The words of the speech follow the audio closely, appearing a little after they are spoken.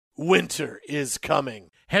winter is coming.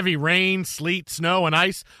 Heavy rain, sleet, snow, and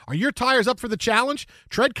ice. Are your tires up for the challenge?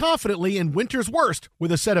 Tread confidently in winter's worst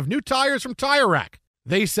with a set of new tires from Tire Rack.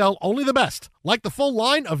 They sell only the best, like the full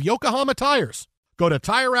line of Yokohama tires. Go to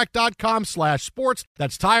TireRack.com/sports.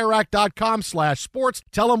 That's TireRack.com/sports.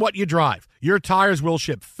 Tell them what you drive. Your tires will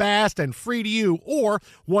ship fast and free to you or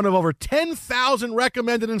one of over 10,000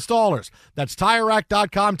 recommended installers. That's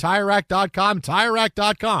TireRack.com, TireRack.com,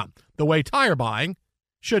 TireRack.com. The way tire buying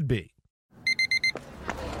should be.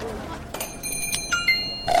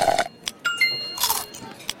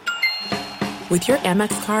 With your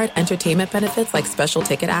Amex card, entertainment benefits like special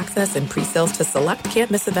ticket access and pre-sales to select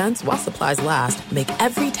can't-miss events while supplies last make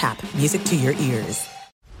every tap music to your ears.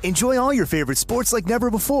 Enjoy all your favorite sports like never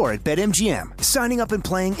before at BetMGM. Signing up and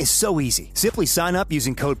playing is so easy. Simply sign up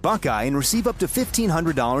using code Buckeye and receive up to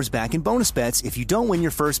 $1,500 back in bonus bets if you don't win your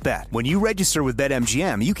first bet. When you register with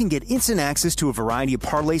BetMGM, you can get instant access to a variety of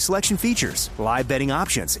parlay selection features, live betting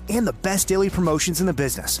options, and the best daily promotions in the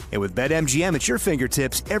business. And with BetMGM at your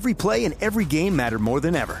fingertips, every play and every game matter more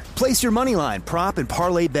than ever. Place your moneyline, prop, and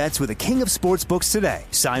parlay bets with the king of sportsbooks today.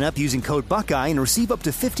 Sign up using code Buckeye and receive up to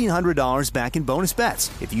 $1,500 back in bonus bets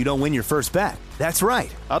if you don't win your first bet. That's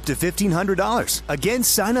right, up to $1,500. Again,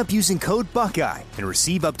 sign up using code Buckeye and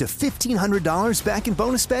receive up to $1,500 back in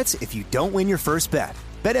bonus bets if you don't win your first bet.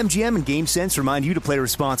 BetMGM and GameSense remind you to play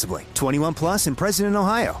responsibly. 21 plus and present in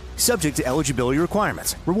Ohio. Subject to eligibility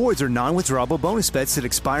requirements. Rewards are non-withdrawable bonus bets that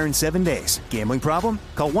expire in 7 days. Gambling problem?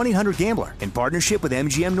 Call 1-800-GAMBLER in partnership with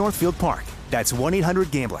MGM Northfield Park. That's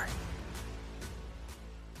 1-800-GAMBLER.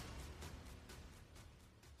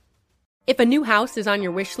 If a new house is on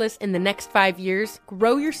your wish list in the next 5 years,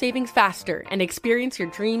 grow your savings faster and experience your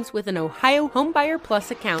dreams with an Ohio Homebuyer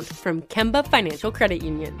Plus account from Kemba Financial Credit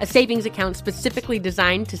Union. A savings account specifically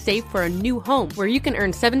designed to save for a new home where you can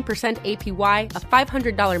earn 7% APY, a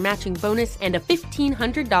 $500 matching bonus, and a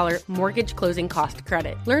 $1,500 mortgage closing cost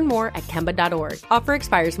credit. Learn more at Kemba.org. Offer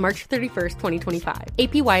expires March 31st, 2025.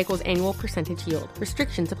 APY equals annual percentage yield.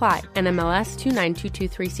 Restrictions apply. NMLS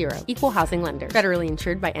 292230. Equal housing lender. Federally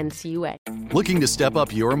insured by NCUA. Looking to step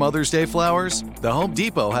up your Mother's Day flowers? The Home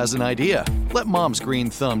Depot has an idea. Let Mom's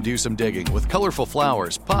green thumb do some digging with colorful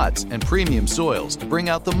flowers, pots, and premium soils to bring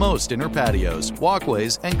out the most in her patios,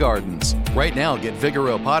 walkways, and gardens. Right now, get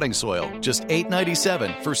Vigoro potting soil, just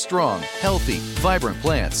 $8.97 for strong, healthy, vibrant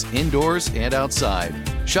plants indoors and outside.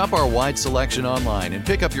 Shop our wide selection online and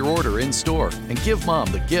pick up your order in-store and give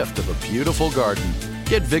Mom the gift of a beautiful garden.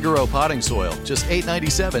 Get Vigoro potting soil, just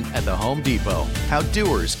 $8.97 at the Home Depot. How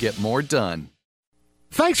doers get more done.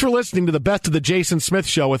 Thanks for listening to the Best of the Jason Smith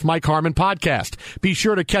Show with Mike Harmon podcast. Be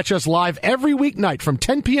sure to catch us live every weeknight from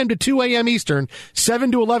 10 p.m. to 2 a.m. Eastern,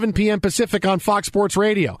 7 to 11 p.m. Pacific on Fox Sports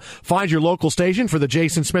Radio. Find your local station for the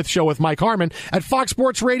Jason Smith Show with Mike Harmon at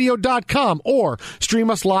foxsportsradio.com or stream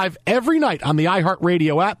us live every night on the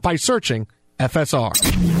iHeartRadio app by searching FSR.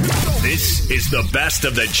 This is the Best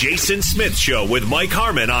of the Jason Smith Show with Mike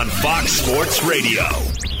Harmon on Fox Sports Radio.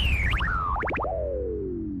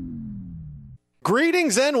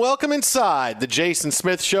 Greetings and welcome inside the Jason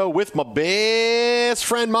Smith Show with my best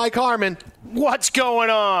friend Mike Harmon. What's going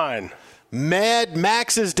on? Mad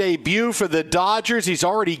Max's debut for the Dodgers. He's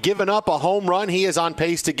already given up a home run. He is on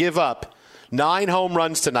pace to give up 9 home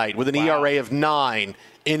runs tonight with an ERA of 9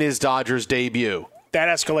 in his Dodgers debut. That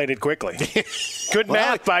escalated quickly. Good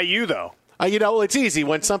math by you, though. It's easy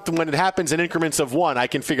when it happens in increments of 1. I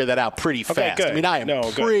can figure that out pretty fast. Good. I mean,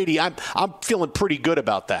 I'm feeling pretty good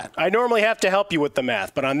about that. I normally have to help you with the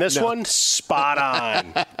math, but on this one, spot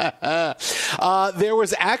on. There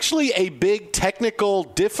was actually a big technical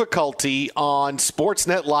difficulty on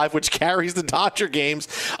Sportsnet Live, which carries the Dodger games.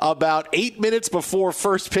 About 8 minutes before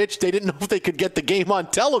first pitch, they didn't know if they could get the game on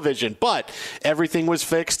television, but everything was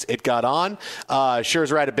fixed. It got on.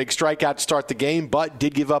 Scherzer had a big strikeout to start the game, but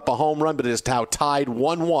did give up a home run, but is now tied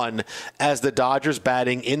 1-1 as the Dodgers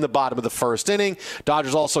batting in the bottom of the first inning.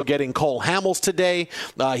 Dodgers also getting Cole Hamels today.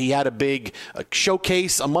 He had a big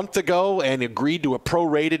showcase a month ago and agreed to a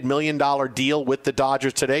prorated $1 million deal with the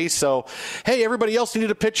Dodgers today. So, hey, everybody else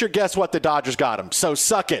needed a pitcher. Guess what? The Dodgers got him. So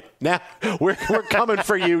suck it. Now we're coming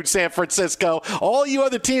for you, San Francisco. All you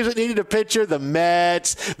other teams that needed a pitcher, the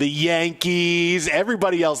Mets, the Yankees,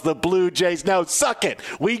 everybody else, the Blue Jays. No, suck it.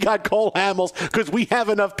 We got Cole Hamels because we have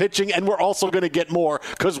enough pitching, and we're also going to get more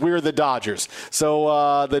because we're the Dodgers.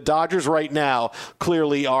 So the Dodgers right now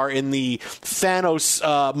clearly are in the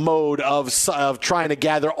Thanos mode of trying to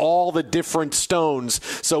gather all the different stones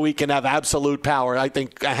so we can have absolute power. I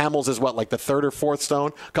think Hamels is like the third or fourth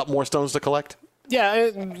stone? A couple more stones to collect? Yeah,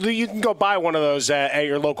 you can go buy one of those at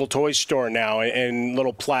your local toy store now, and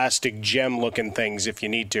little plastic gem-looking things if you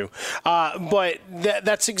need to. But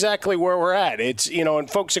that's exactly where we're at. It's, and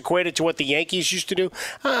folks equate it to what the Yankees used to do.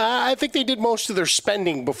 I think they did most of their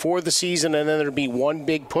spending before the season, and then there'd be one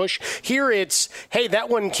big push. Here it's, hey, that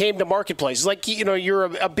one came to marketplace. It's like, you're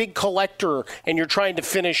a big collector, and you're trying to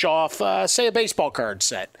finish off, say, a baseball card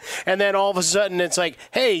set. And then all of a sudden it's like,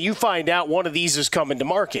 hey, you find out one of these is coming to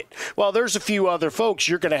market. Well, there's a few other folks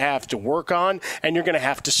you're going to have to work on, and you're going to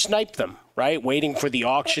have to snipe them, right? Waiting for the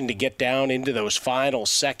auction to get down into those final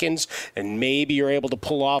seconds, and maybe you're able to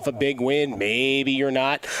pull off a big win, maybe you're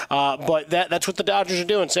not. But that's what the Dodgers are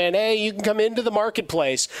doing, saying, hey, you can come into the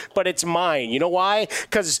marketplace, but it's mine. You know why?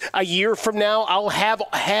 Because a year from now, I'll have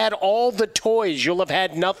had all the toys. You'll have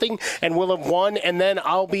had nothing, and we'll have won, and then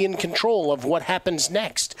I'll be in control of what happens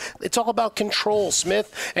next. It's all about control,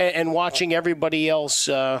 Smith, and watching everybody else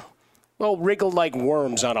wriggle like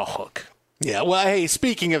worms on a hook. Yeah, well, hey,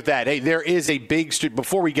 speaking of that, hey, there is a big streak.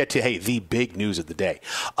 Before we get to, the big news of the day,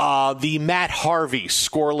 the Matt Harvey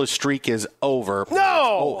scoreless streak is over.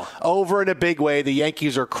 No! Over in a big way. The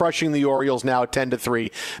Yankees are crushing the Orioles now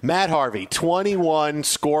 10-3. Matt Harvey, 21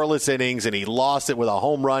 scoreless innings, and he lost it with a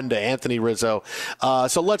home run to Anthony Rizzo.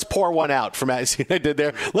 So let's pour one out for Matt. See what I did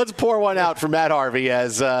there? Let's pour one out for Matt Harvey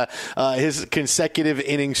as his consecutive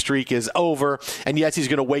inning streak is over. And yes, he's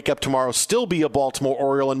going to wake up tomorrow, still be a Baltimore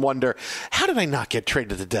Oriole, and wonder, how did I not get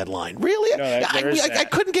traded at the deadline? Really? No, I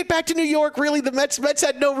couldn't get back to New York. Really? The Mets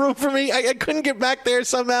had no room for me. I couldn't get back there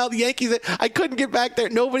somehow. The Yankees, I couldn't get back there.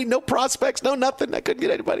 Nobody, no prospects, no nothing. I couldn't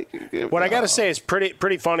get anybody. What I got to say is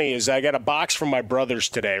pretty funny is I got a box from my brothers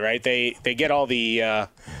today, right? They get all the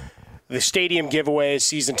stadium giveaways,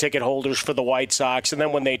 season ticket holders for the White Sox, and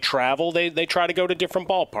then when they travel, they try to go to different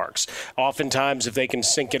ballparks. Oftentimes, if they can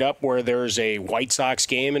sync it up where there's a White Sox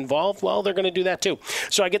game involved, well, they're going to do that too.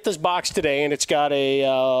 So I get this box today, and it's got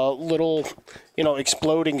a little,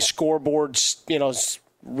 exploding scoreboard,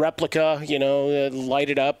 replica,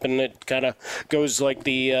 lighted up, and it kind of goes like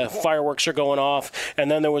the fireworks are going off.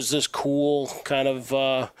 And then there was this cool kind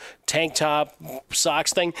of tank top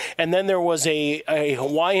Sox thing, and then there was a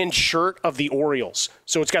Hawaiian shirt of the Orioles.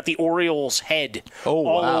 So it's got the Orioles head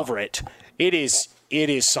all over it. It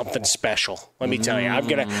is something special. Let me tell you.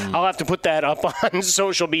 I'll have to put that up on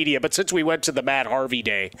social media. But since we went to the Matt Harvey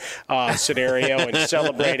Day scenario and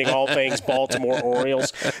celebrating all things Baltimore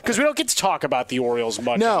Orioles, because we don't get to talk about the Orioles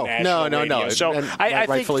much on national radio. So I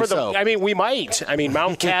think we might.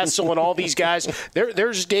 Mountcastle and all these guys,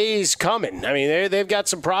 there's days coming. They've got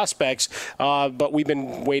some prospects, but we've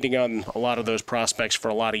been waiting on a lot of those prospects for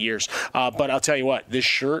a lot of years. But I'll tell you what, this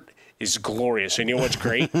shirt is glorious. And you know what's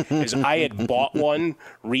great is I had bought one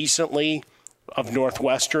recently of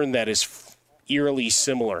Northwestern that is eerily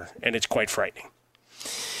similar, and it's quite frightening.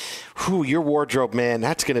 Whew, your wardrobe, man,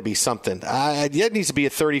 that's going to be something. It needs to be a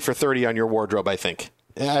 30 for 30 on your wardrobe, I think.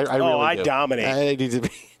 I dominate. I need to be.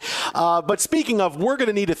 But speaking of, we're going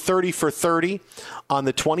to need a 30 for 30 on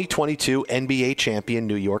the 2022 NBA champion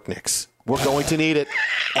New York Knicks. We're going to need it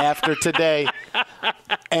after today.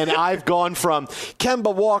 And I've gone from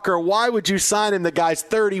Kemba Walker, why would you sign him? The guy's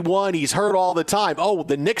 31. He's hurt all the time. Oh,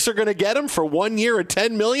 the Knicks are going to get him for 1 year at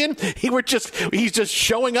 $10 million? He's just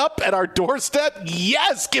showing up at our doorstep?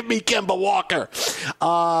 Yes, give me Kemba Walker.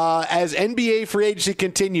 As NBA free agency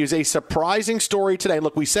continues, a surprising story today.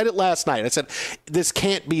 Look, we said it last night. I said, this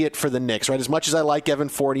can't be it for the Knicks, right? As much as I like Evan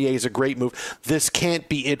Fournier, he's a great move. This can't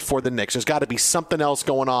be it for the Knicks. There's got to be something else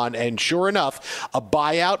going on. And sure enough, a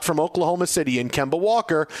buyout from Oklahoma City, and Kemba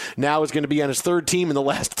Walker now is going to be on his third team in the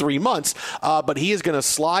last 3 months, but he is going to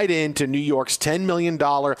slide into New York's $10 million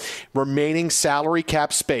remaining salary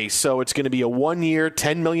cap space. So it's going to be a 1 year,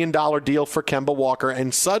 $10 million deal for Kemba Walker.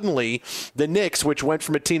 And suddenly the Knicks, which went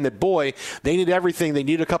from a team that, boy, they need everything. They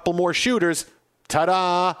need a couple more shooters.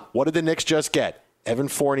 Ta-da! What did the Knicks just get? Evan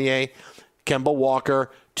Fournier, Kemba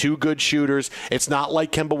Walker, two good shooters. It's not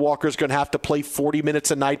like Kemba Walker's going to have to play 40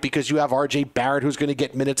 minutes a night because you have R.J. Barrett who's going to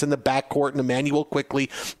get minutes in the backcourt and Emmanuel Quickly.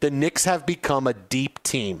 The Knicks have become a deep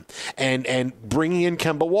team. And bringing in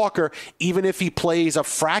Kemba Walker, even if he plays a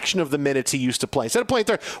fraction of the minutes he used to play, instead of playing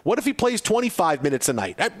third, what if he plays 25 minutes a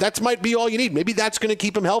night? That might be all you need. Maybe that's going to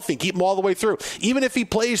keep him healthy, keep him all the way through. Even if he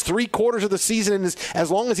plays 3/4 of the season, and as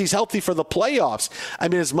long as he's healthy for the playoffs.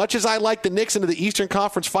 As much as I like the Knicks into the Eastern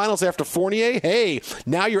Conference Finals after Fournier, hey,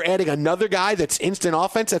 now now you're adding another guy that's instant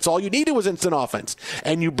offense. That's all you needed was instant offense.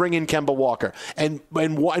 And you bring in Kemba Walker. And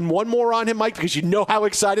one more on him, Mike, because you know how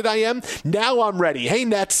excited I am. Now I'm ready. Hey,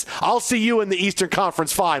 Nets, I'll see you in the Eastern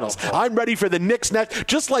Conference Finals. I'm ready for the Knicks Nets.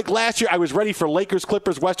 Just like last year, I was ready for Lakers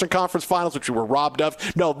Clippers Western Conference Finals, which we were robbed of.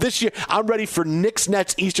 No, this year, I'm ready for Knicks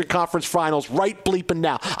Nets Eastern Conference Finals right bleeping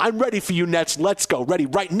now. I'm ready for you, Nets. Let's go. Ready.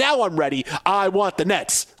 Right now I'm ready. I want the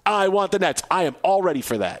Nets. I want the Nets. I am all ready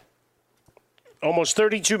for that. Almost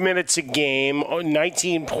 32 minutes a game,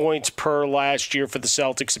 19 points per last year for the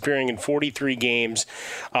Celtics, appearing in 43 games.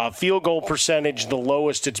 Field goal percentage, the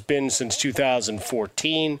lowest it's been since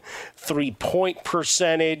 2014. 3-point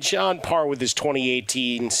percentage, on par with his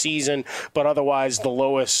 2018 season, but otherwise the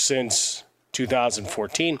lowest since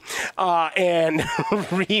 2014. And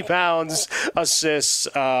rebounds, assists,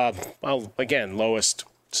 again, lowest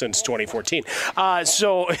since 2014.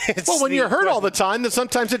 So it's when you're hurt all the time, then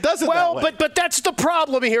sometimes it doesn't. Well, that way. but that's the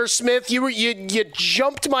problem here, Smith. You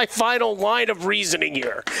jumped my final line of reasoning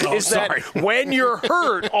here. That when you're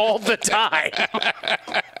hurt all the time.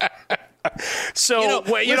 So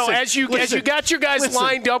as you got your guys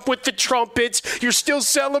lined up with the trumpets, you're still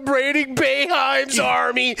celebrating Boeheim's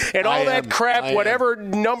army and all that crap. Whatever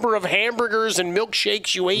number of hamburgers and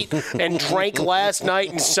milkshakes you ate and drank last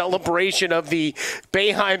night in celebration of the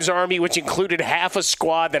Boeheim's army, which included half a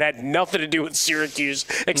squad that had nothing to do with Syracuse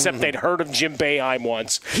except they'd heard of Jim Boeheim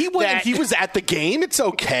once. He was at the game. It's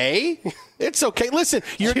okay. It's okay. Listen,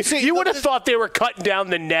 you would have thought they were cutting down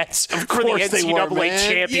the nets for the NCAA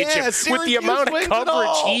championship with the amount of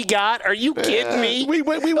coverage he got. Are you kidding me? We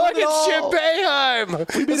won Look it all. at Jim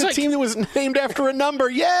Boeheim. We beat a team that was named after a number.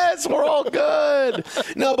 Yes, we're all good.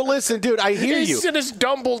 No, but listen, dude, I hear you. He's in his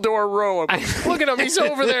Dumbledore robe. Look at him. He's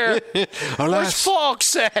over there. Where's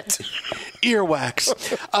Falk's at?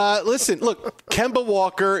 Earwax. Listen, look, Kemba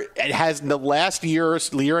Walker has in the last year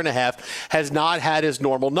and a half has not had his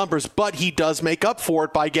normal numbers, but he does make up for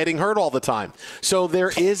it by getting hurt all the time. So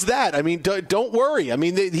there is that. I mean, don't worry. I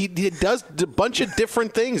mean, he does a bunch of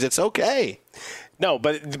different things. It's okay. No,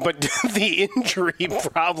 but the injury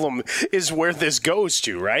problem is where this goes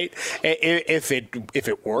to, right? If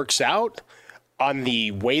it works out on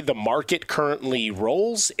the way the market currently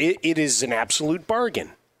rolls, it is an absolute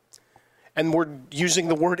bargain. And we're using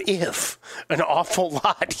the word if an awful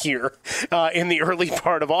lot here in the early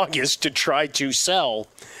part of August to try to sell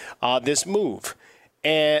this move.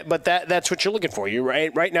 But that's what you're looking for. You're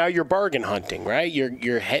right now you're bargain hunting, right?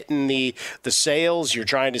 You're hitting the sales. You're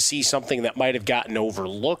trying to see something that might have gotten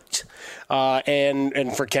overlooked.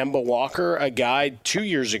 And for Kemba Walker, a guy 2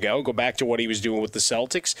 years ago, go back to what he was doing with the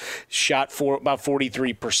Celtics, shot for about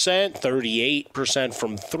 43%, 38%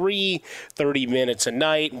 from three, 30 minutes a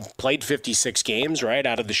night, played 56 games, right,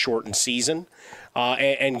 out of the shortened season.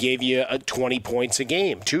 And gave you 20 points a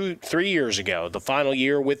game 2-3 years ago. The final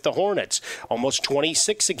year with the Hornets, almost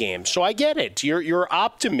 26 a game. So I get it. Your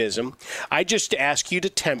optimism. I just ask you to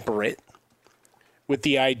temper it with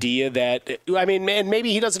the idea that, I mean, man,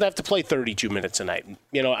 maybe he doesn't have to play 32 minutes a night,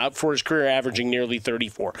 out for his career averaging nearly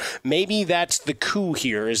 34. Maybe that's the coup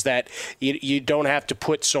here, is that you don't have to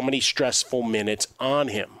put so many stressful minutes on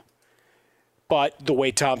him. But the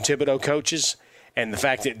way Tom Thibodeau coaches, and the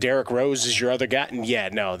fact that Derrick Rose is your other guy, and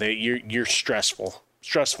you're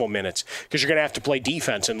stressful minutes because you're going to have to play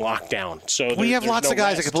defense and lock down. So we have lots of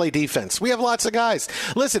guys that can play defense. We have lots of guys.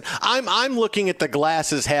 Listen, I'm looking at the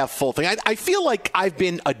glasses half full thing. I feel like I've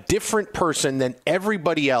been a different person than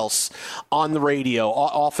everybody else on the radio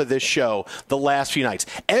off of this show the last few nights.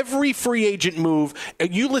 Every free agent move,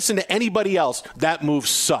 you listen to anybody else, that move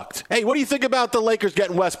sucked. Hey, what do you think about the Lakers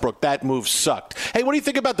getting Westbrook? That move sucked. Hey, what do you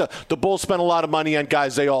think about the Bulls spent a lot of money on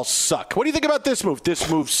guys? They all suck. What do you think about this move? This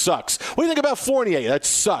move sucks. What do you think about Fournier? That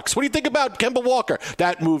sucks. What do you think about Kemba Walker?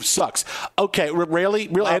 That move sucks. Okay, really?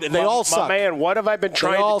 They all suck. My man, what have I been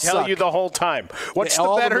trying to tell you the whole time? What's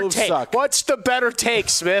the better take? Suck. What's the better take,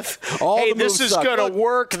 Smith? Hey, this is going to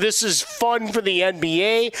work. This is fun for the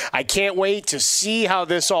NBA. I can't wait to see how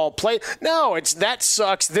this all plays. No, that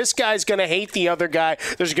sucks. This guy's going to hate the other guy.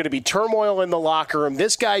 There's going to be turmoil in the locker room.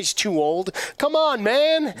 This guy's too old. Come on,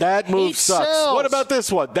 man. That move sucks. What about this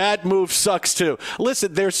one? That move sucks too.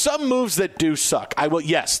 Listen, there's some moves that do suck.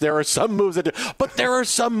 Yes, there are some moves that do, but there are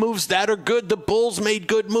some moves that are good. The Bulls made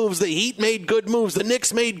good moves. The Heat made good moves. The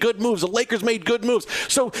Knicks made good moves. The Lakers made good moves.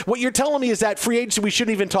 So what you're telling me is that free agency, we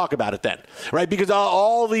shouldn't even talk about it then, right? Because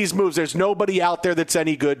all these moves, there's nobody out there that's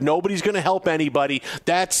any good. Nobody's going to help anybody.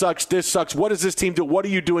 That sucks. This sucks. What does this team do? What are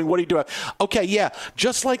you doing? What are you doing? Okay, yeah,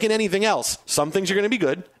 just like in anything else, some things are going to be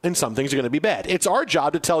good and some things are going to be bad. It's our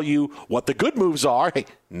job to tell you what the good moves are, hey,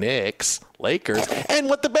 Knicks, Lakers, and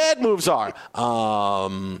what the bad moves are.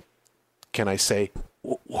 Can I say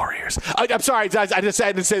Warriors? I'm sorry, I didn't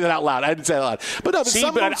say that out loud. But no,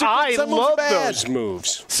 some moves are good, some love those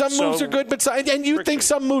moves. Some moves are good, and you think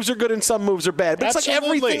some moves are good and some moves are bad. But Absolutely. It's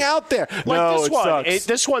like everything out there. Like no, this it one. sucks.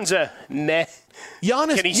 This one's a meh.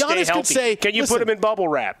 Giannis could say, can you put him in bubble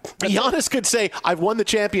wrap? Giannis could say, I've won the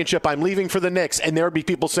championship. I'm leaving for the Knicks. And there would be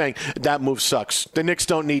people saying, that move sucks. The Knicks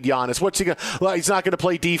don't need Giannis. What's he going to – well, he's not going to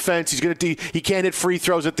play defense. He can't hit free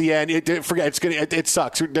throws at the end. It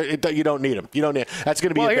sucks. You don't need him. You don't need – that's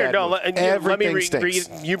going to be a bad move. Everything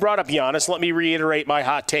stinks. You brought up Giannis. Let me reiterate my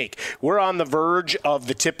hot take. We're on the verge of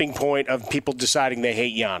the tipping point of people deciding they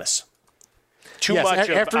hate Giannis.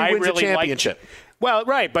 After he wins a championship. Well,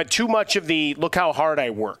 right, but too much of the look how hard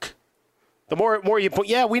I work. The more you put,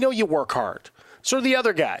 we know you work hard. So do the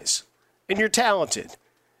other guys, and you're talented.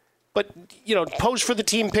 But, pose for the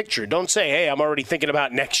team picture. Don't say, hey, I'm already thinking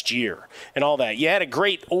about next year and all that. You had a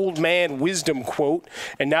great old man wisdom quote,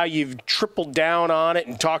 and now you've tripled down on it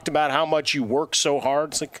and talked about how much you work so hard.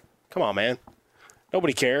 It's like, come on, man.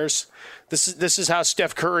 Nobody cares. This is how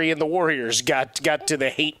Steph Curry and the Warriors got to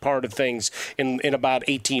the hate part of things in about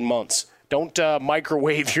 18 months. Don't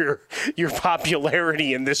microwave your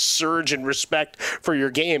popularity and this surge in respect for your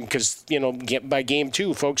game because, by game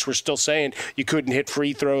 2, folks were still saying you couldn't hit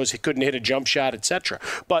free throws, you couldn't hit a jump shot, etc.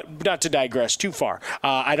 But not to digress too far,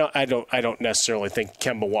 I don't necessarily think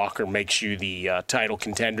Kemba Walker makes you the title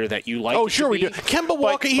contender that you like. Oh, sure we do. Kemba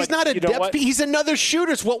Walker, he's not a depth. He's another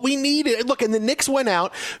shooter. It's what we needed. Look, and the Knicks went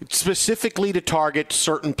out specifically to target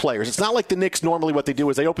certain players. It's not like the Knicks normally what they do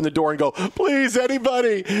is they open the door and go, please,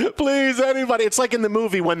 anybody, please. Anybody. It's like in the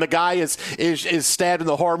movie when the guy is stabbed in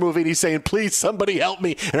the horror movie and he's saying, please, somebody help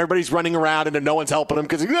me. And everybody's running around and no one's helping him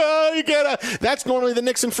because you can't. That's normally the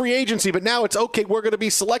Knicks in free agency. But now it's okay. We're going to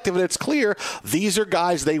be selective. And it's clear these are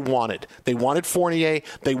guys they wanted. They wanted Fournier.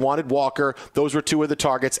 They wanted Walker. Those were 2 of the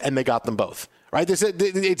targets, and they got them both. Right?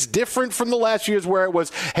 It's different from the last years where it was,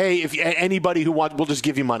 hey, if anybody who wants, we'll just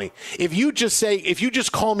give you money. If you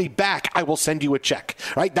just call me back, I will send you a check.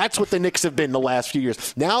 Right? That's what the Knicks have been the last few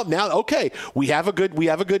years. Now, okay, we have a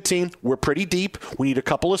good team. We're pretty deep. We need a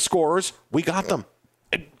couple of scorers. We got them.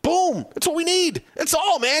 And boom! That's what we need. That's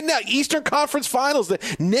all, man. Now, Eastern Conference Finals. The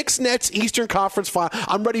Knicks-Nets Eastern Conference Final.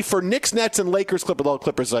 I'm ready for Knicks-Nets and Lakers-Clippers. Although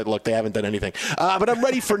Clippers, look, they haven't done anything. But I'm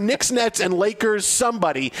ready for Knicks-Nets and Lakers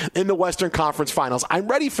somebody in the Western Conference Finals. I'm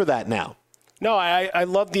ready for that now. No, I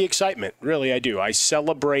love the excitement. Really, I do. I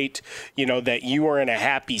celebrate, that you are in a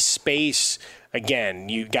happy space. Again,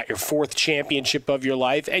 you got your 4th championship of your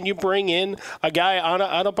life, and you bring in a guy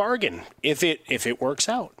on a bargain if it works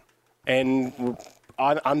out. And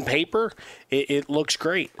on paper, it looks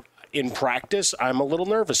great. In practice, I'm a little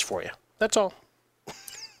nervous for you. That's all.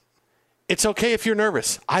 It's okay if you're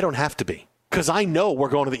nervous. I don't have to be. Because I know we're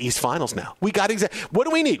going to the East Finals now. What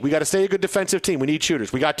do we need? We got to stay a good defensive team. We need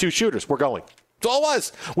shooters. We got 2 shooters. We're going. That's all it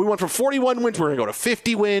was. We went from 41 wins. We're going to go to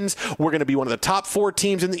 50 wins. We're going to be one of the top 4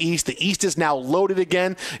 teams in the East. The East is now loaded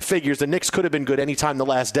again. Figures the Knicks could have been good any time the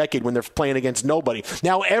last decade when they're playing against nobody.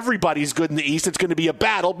 Now everybody's good in the East. It's going to be a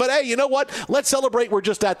battle. But, hey, you know what? Let's celebrate we're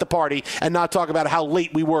just at the party and not talk about how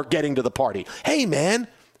late we were getting to the party. Hey, man,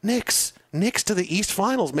 Knicks to the East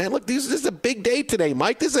Finals, man. Look, this is a big day today,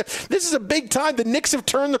 Mike. This is a big time. The Knicks have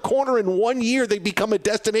turned the corner in 1 year. They become a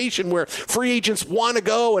destination where free agents want to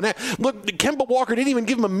go. And look, Kemba Walker didn't even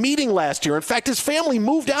give him a meeting last year. In fact, his family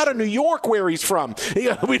moved out of New York where he's from.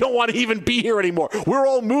 We don't want to even be here anymore. We're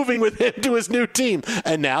all moving with him to his new team.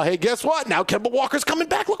 And now, hey, guess what? Now Kemba Walker's coming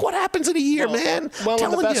back. Look what happens in a year, man. Well,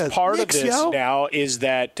 and the best part of this now is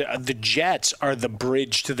that the Jets are the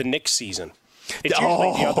bridge to the Knicks season. It's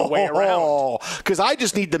usually the other way around. Because I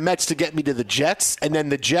just need the Mets to get me to the Jets, and then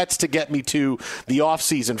the Jets to get me to the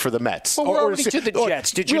offseason for the Mets. Well, we're already to the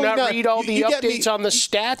Jets. Did you not read all the updates on the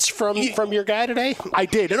stats from your guy today? I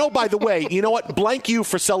did. And, by the way, you know what? Blank you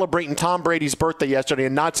for celebrating Tom Brady's birthday yesterday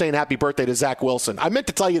and not saying happy birthday to Zach Wilson. I meant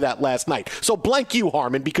to tell you that last night. So blank you,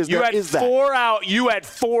 Harmon, because you had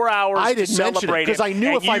 4 hours I didn't to celebrate because I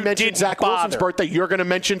knew if I mentioned Zach Wilson's birthday, you're going to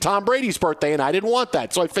mention Tom Brady's birthday, and I didn't want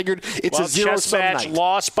that. So I figured it's a zero-sum match night.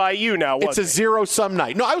 Lost by you now. It's a zero-sum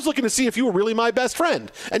night. No, I was looking to see if you were really my best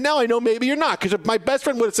friend. And now I know maybe you're not, because if my best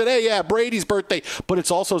friend would have said, hey, yeah, Brady's birthday, but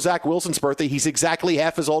it's also Zach Wilson's birthday. He's exactly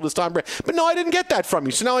half as old as Tom Brady. But no, I didn't get that from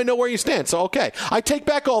you, so now I know where you stand. So, okay, I take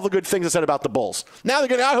back all the good things I said about the Bulls. Now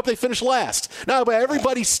I hope they finish last. Now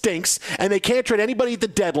everybody stinks, and they can't trade anybody at the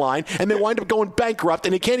deadline, and they wind up going bankrupt,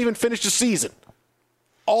 and they can't even finish the season.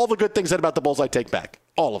 All the good things I said about the Bulls I take back.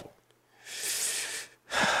 All of them.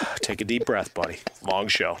 Take a deep breath, buddy. Long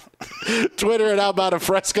show. Twitter at How About a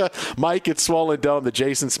Fresca. Mike at Swollen Dome, the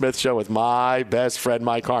Jason Smith Show with my best friend,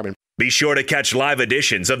 Mike Harmon. Be sure to catch live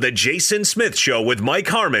editions of The Jason Smith Show with Mike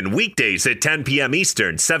Harmon weekdays at 10 p.m.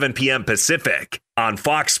 Eastern, 7 p.m. Pacific on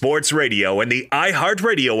Fox Sports Radio and the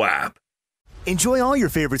iHeartRadio app. Enjoy all your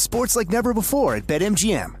favorite sports like never before at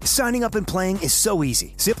BetMGM. Signing up and playing is so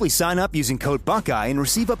easy. Simply sign up using code Buckeye and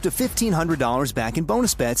receive up to $1,500 back in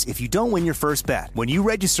bonus bets if you don't win your first bet. When you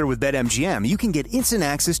register with BetMGM, you can get instant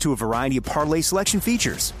access to a variety of parlay selection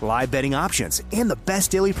features, live betting options, and the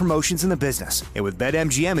best daily promotions in the business. And with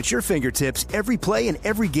BetMGM at your fingertips, every play and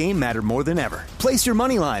every game matter more than ever. Place your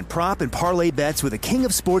moneyline, prop, and parlay bets with the king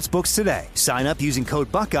of sportsbooks today. Sign up using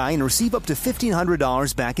code Buckeye and receive up to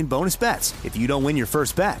 $1,500 back in bonus bets if you don't win your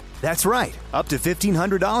first bet. That's right, up to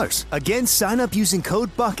 $1,500. Again, sign up using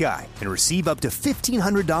code Buckeye and receive up to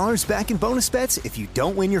 $1,500 back in bonus bets if you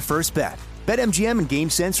don't win your first bet. BetMGM and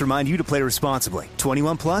GameSense remind you to play responsibly.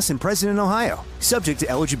 21 plus and present in Ohio. Subject to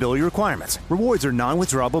eligibility requirements. Rewards are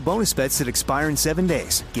non-withdrawable bonus bets that expire in 7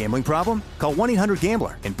 days. Gambling problem? Call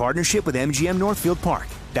 1-800-GAMBLER in partnership with MGM Northfield Park.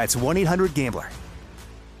 That's 1-800-GAMBLER.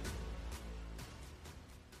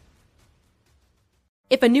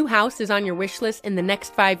 If a new house is on your wish list in the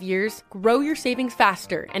next 5 years, grow your savings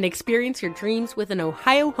faster and experience your dreams with an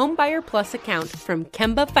Ohio Homebuyer Plus account from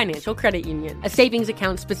Kemba Financial Credit Union. A savings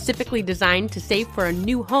account specifically designed to save for a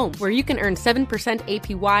new home where you can earn 7%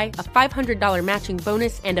 APY, a $500 matching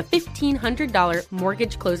bonus, and a $1,500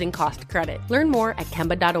 mortgage closing cost credit. Learn more at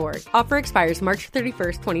Kemba.org. Offer expires March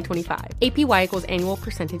 31st, 2025. APY equals annual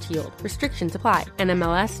percentage yield. Restrictions apply.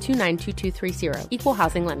 NMLS 292230. Equal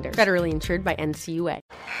housing lender. Federally insured by NCUA.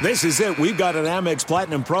 This is it. We've got an Amex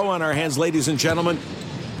Platinum Pro on our hands, ladies and gentlemen.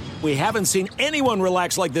 We haven't seen anyone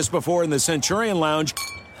relax like this before in the Centurion Lounge.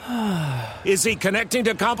 Is he connecting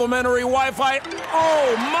to complimentary Wi-Fi?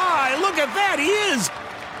 Oh, my! Look at that! He is!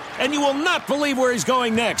 And you will not believe where he's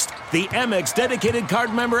going next. The Amex dedicated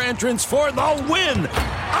card member entrance for the win!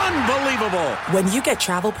 Unbelievable! When you get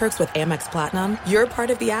travel perks with Amex Platinum, you're part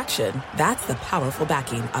of the action. That's the powerful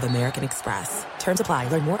backing of American Express. Terms apply.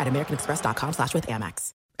 Learn more at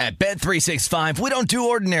americanexpress.com/withAmex. At Bet365, we don't do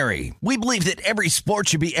ordinary. We believe that every sport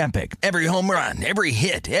should be epic. Every home run, every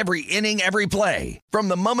hit, every inning, every play. From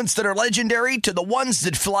the moments that are legendary to the ones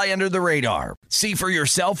that fly under the radar. See for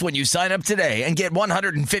yourself when you sign up today and get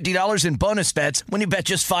 $150 in bonus bets when you bet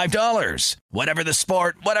just $5. Whatever the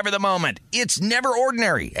sport, whatever the moment, it's never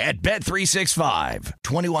ordinary at Bet365.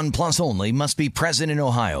 21 plus only. Must be present in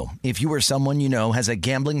Ohio. If you or someone you know has a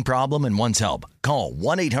gambling problem and wants help, call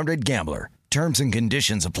 1-800-GAMBLER. Terms and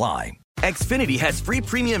conditions apply. Xfinity has free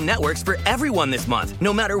premium networks for everyone this month,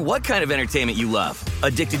 no matter what kind of entertainment you love.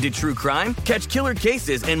 Addicted to true crime? Catch killer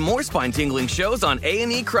cases and more spine-tingling shows on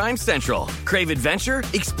A&E Crime Central. Crave adventure?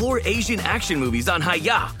 Explore Asian action movies on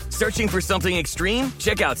Hi-YAH. Searching for something extreme?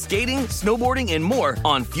 Check out skating, snowboarding, and more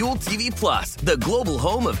on Fuel TV Plus, the global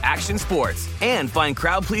home of action sports. And find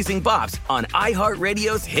crowd-pleasing bops on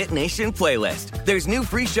iHeartRadio's Hit Nation playlist. There's new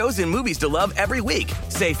free shows and movies to love every week.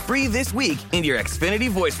 Say free this week in your Xfinity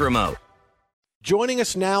voice remote. Joining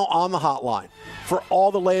us now on the hotline for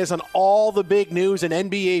all the layers on all the big news in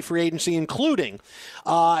NBA free agency, including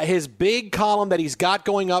his big column that he's got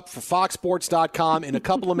going up for FoxSports.com in a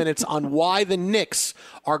couple of minutes on why the Knicks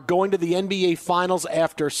are going to the NBA Finals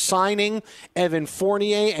after signing Evan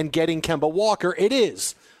Fournier and getting Kemba Walker. It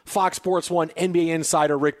is Fox Sports 1 NBA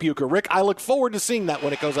insider Rick Bucher. Rick, I look forward to seeing that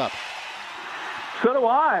when it goes up. So do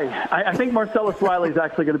I. I think Marcellus Wiley's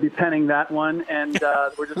actually going to be penning that one, and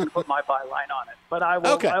we're just going to put my byline on it. But I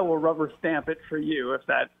will rubber stamp it for you if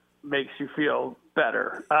that makes you feel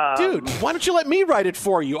better. Dude, why don't you let me write it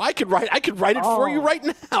for you? I could write it for you right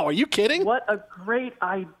now. Are you kidding? What a great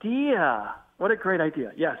idea. What a great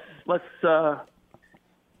idea. Yes. Let's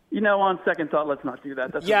on second thought, let's not do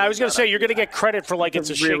that. I was going to say, you're going to get credit for like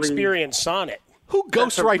it's a Shakespearean sonnet. Who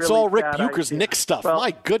ghostwrites all Rick Bucher's Knicks stuff? Well,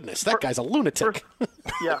 my goodness, that guy's a lunatic.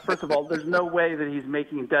 First of all, there's no way that he's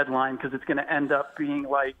making a deadline because it's going to end up being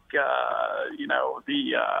like, and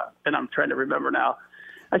I'm trying to remember now.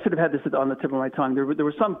 I should have had this on the tip of my tongue. There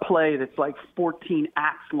was some play that's like 14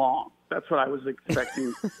 acts long. That's what I was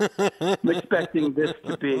expecting. I'm expecting this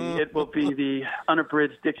to be. It will be the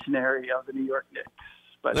unabridged dictionary of the New York Knicks.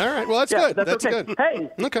 But all right, well, that's good. That's okay. Good.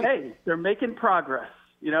 Hey, they're making progress.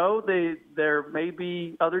 There may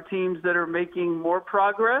be other teams that are making more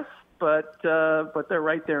progress, but they're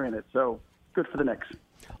right there in it. So good for the Knicks.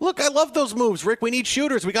 Look, I love those moves, Rick. We need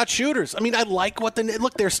shooters. We got shooters. I mean, I like what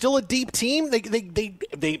look. They're still a deep team.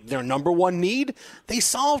 Their number one need. They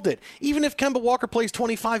solved it. Even if Kemba Walker plays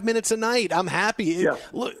 25 minutes a night, I'm happy. Yeah.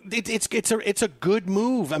 Look, it's a good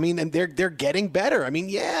move. I mean, and they're getting better. I mean,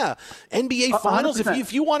 yeah, NBA Finals. 100%.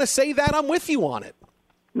 If you want to say that, I'm with you on it.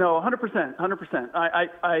 No, 100%, 100%.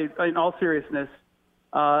 I in all seriousness,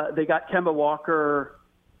 they got Kemba Walker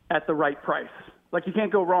at the right price. Like, you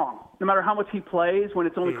can't go wrong. No matter how much he plays, when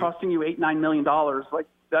it's only costing you $8-9 million, like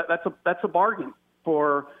that's a bargain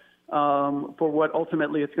for what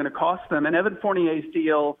ultimately it's going to cost them. And Evan Fournier's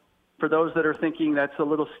deal, for those that are thinking that's a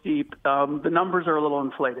little steep, the numbers are a little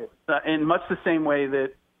inflated. In much the same way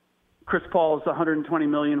that Chris Paul's $120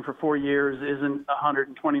 million for 4 years isn't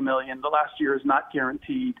 $120 million. The last year is not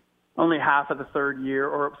guaranteed. Only half of the third year,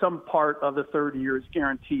 or some part of the third year, is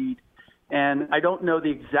guaranteed. And I don't know the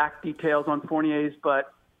exact details on Fournier's,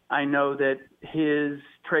 but I know that his,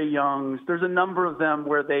 Trae Young's, there's a number of them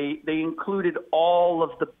where they included all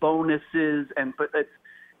of the bonuses. But it's,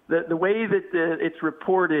 the way that it's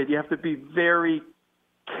reported, you have to be very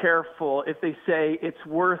careful. If they say it's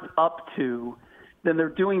worth up to, then they're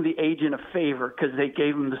doing the agent a favor because they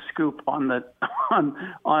gave him the scoop on the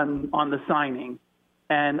on the signing.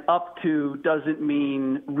 And up to doesn't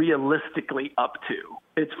mean realistically up to.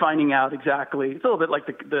 It's finding out exactly. It's a little bit like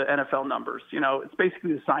the NFL numbers. You know, it's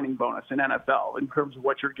basically the signing bonus in NFL in terms of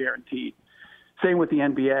what you're guaranteed. Same with the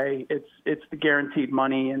NBA. It's the guaranteed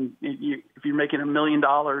money. And if you're making $1 million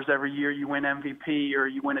every year, you win MVP or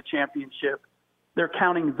you win a championship, they're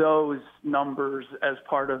counting those numbers as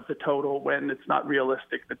part of the total when it's not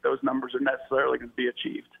realistic that those numbers are necessarily going to be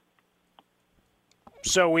achieved.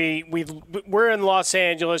 So we're in Los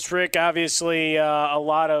Angeles, Rick. Obviously, a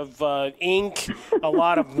lot of ink, a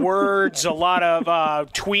lot of words, a lot of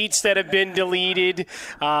tweets that have been deleted,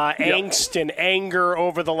 angst and anger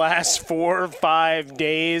over the last 4 or 5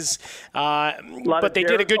 days. But they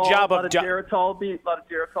did a good job of a lot of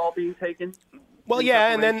Geritol being taken. Well,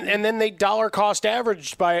 yeah, and then they dollar cost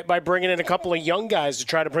averaged by bringing in a couple of young guys to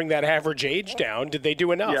try to bring that average age down. Did they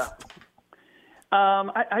do enough? Yeah.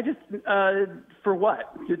 I just for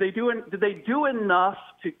what did they do enough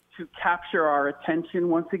to capture our attention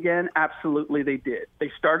once again? Absolutely, they did.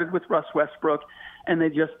 They started with Russ Westbrook, and they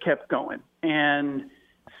just kept going. And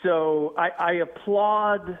so I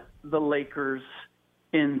applaud the Lakers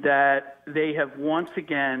in that they have once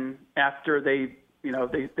again, after they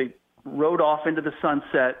rode off into the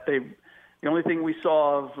sunset. The only thing we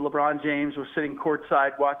saw of LeBron James was sitting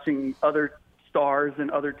courtside watching other stars and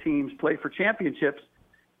other teams play for championships.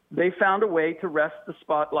 They found a way to rest the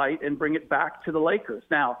spotlight and bring it back to the Lakers.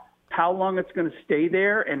 Now, how long it's going to stay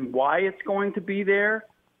there and why it's going to be there,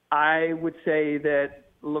 I would say that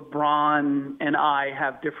LeBron and I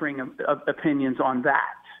have differing opinions on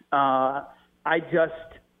that. I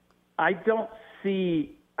don't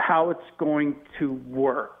see how it's going to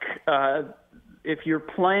work. If you're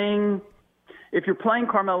playing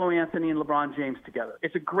Carmelo Anthony and LeBron James together,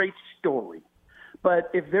 it's a great story.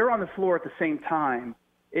 But if they're on the floor at the same time,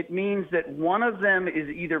 it means that one of them is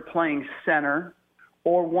either playing center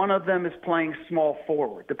or one of them is playing small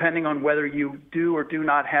forward, depending on whether you do or do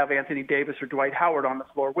not have Anthony Davis or Dwight Howard on the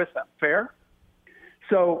floor with them. Fair?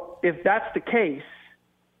 So if that's the case,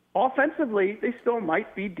 offensively, they still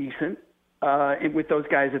might be decent with those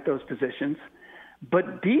guys at those positions.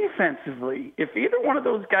 But defensively, if either one of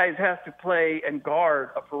those guys has to play and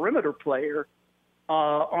guard a perimeter player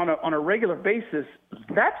on a regular basis,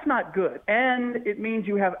 that's not good. And it means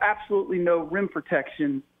you have absolutely no rim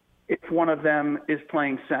protection if one of them is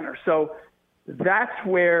playing center. So that's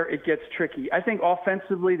where it gets tricky. I think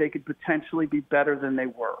offensively they could potentially be better than they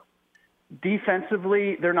were.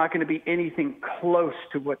 Defensively, they're not going to be anything close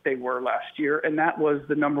to what they were last year, and that was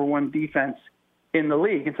the number one defense in the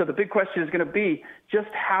league. And so the big question is going to be just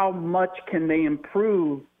how much can they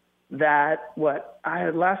improve that,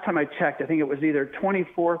 last time I checked, I think it was either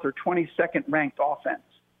 24th or 22nd ranked offense.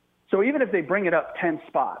 So even if they bring it up 10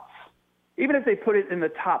 spots, even if they put it in the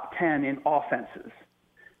top 10 in offenses,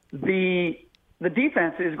 the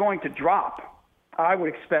defense is going to drop, I would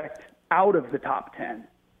expect, out of the top 10.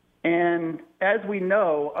 And as we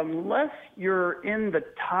know, unless you're in the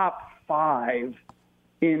top 5,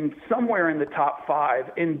 somewhere in the top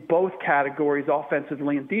 5 in both categories,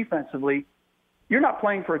 offensively and defensively, you're not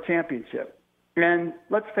playing for a championship. And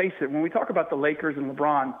let's face it, when we talk about the Lakers and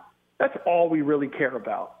LeBron, that's all we really care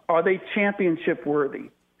about. Are they championship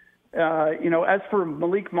worthy? As for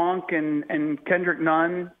Malik Monk and Kendrick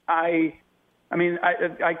Nunn, I'm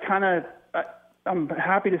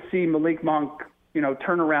happy to see Malik Monk,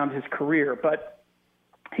 turn around his career, but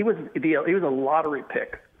he was a lottery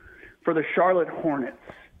pick for the Charlotte Hornets,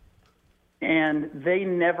 and they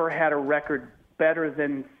never had a record better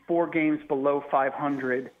than 4 games below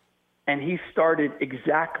 500, and he started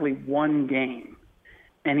exactly 1 game.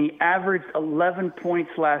 And he averaged 11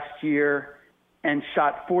 points last year and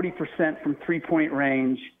shot 40% from three-point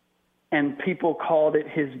range, and people called it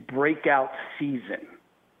his breakout season.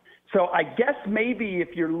 So I guess maybe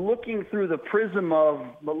if you're looking through the prism of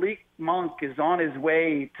Malik Monk is on his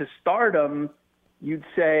way to stardom, you'd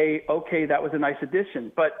say, okay, that was a nice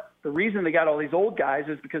addition. But the reason they got all these old guys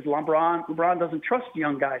is because LeBron doesn't trust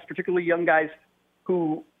young guys, particularly young guys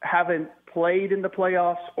who haven't played in the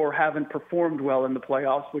playoffs or haven't performed well in the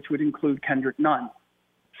playoffs, which would include Kendrick Nunn.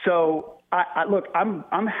 So, look,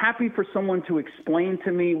 I'm happy for someone to explain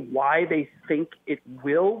to me why they think it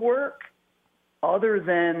will work, other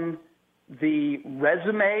than the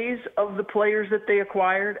resumes of the players that they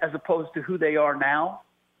acquired as opposed to who they are now.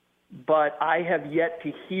 But I have yet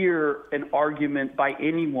to hear an argument by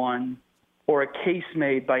anyone or a case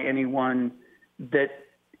made by anyone that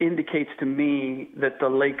indicates to me that the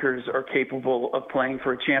Lakers are capable of playing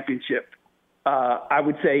for a championship. I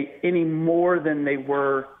would say any more than they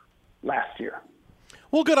were last year.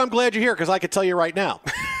 Well, good. I'm glad you're here because I could tell you right now.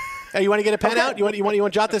 Hey, you want to get a pen out? You want to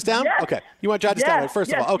jot this down? Yes. Okay. You want to jot this down? Right?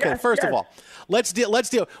 First of all, let's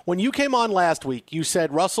deal. When you came on last week, you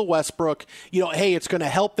said Russell Westbrook. Hey, it's going to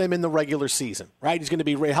help them in the regular season, right? He's going to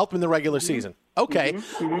be helping in the regular season. Okay.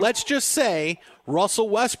 Let's just say Russell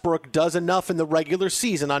Westbrook does enough in the regular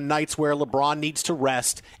season on nights where LeBron needs to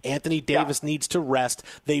rest, Anthony Davis needs to rest.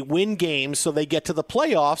 They win games, so they get to the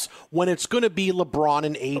playoffs when it's going to be LeBron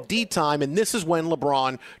and AD time, and this is when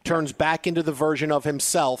LeBron turns back into the version of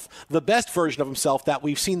himself, the best version of himself that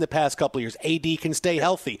we've seen the past couple of years. AD can stay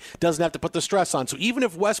healthy, doesn't have to put the stress on. So even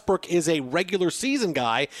if Westbrook is a regular season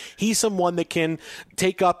guy, he's someone that can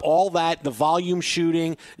take up all that, the volume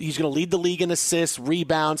shooting. He's going to lead the league in assists,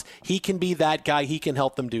 rebounds. He can be that guy. He can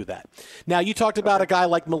help them do that. Now, you talked about a guy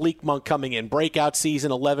like Malik Monk coming in, breakout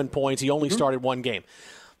season, 11 points. He only started 1 game.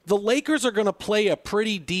 The Lakers are going to play a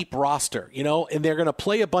pretty deep roster, and they're going to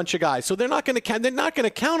play a bunch of guys. So they're not going to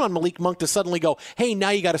count on Malik Monk to suddenly go, hey, now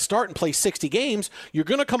you got to start and play 60 games. You're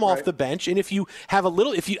going to come off the bench, and if you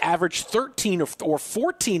average 13 or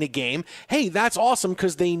 14 a game, hey, that's awesome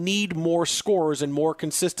because they need more scores and more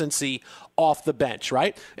consistency off the bench,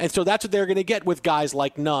 right? And so that's what they're going to get with guys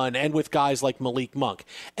like Nunn and with guys like Malik Monk.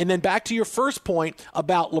 And then back to your first point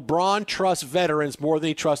about LeBron trusts veterans more than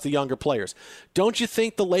he trusts the younger players. Don't you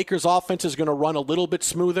think the Lakers offense is going to run a little bit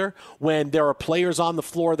smoother when there are players on the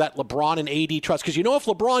floor that LeBron and AD trust? Because if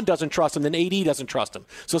LeBron doesn't trust him, then AD doesn't trust him.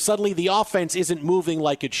 So suddenly the offense isn't moving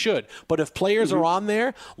like it should. But if players are on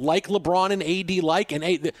there like LeBron and AD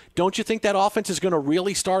don't you think that offense is going to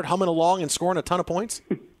really start humming along and scoring a ton of points?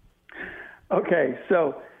 Okay,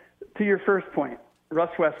 so to your first point,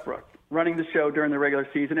 Russ Westbrook running the show during the regular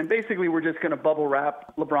season, and basically we're just going to bubble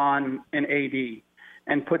wrap LeBron and AD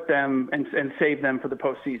and put them and save them for the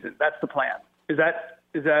postseason. That's the plan. Is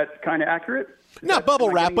that kind of accurate? Not bubble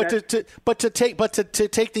wrap, but to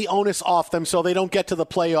take the onus off them so they don't get to the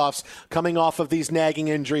playoffs coming off of these nagging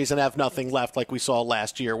injuries and have nothing left like we saw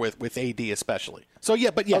last year with AD especially. So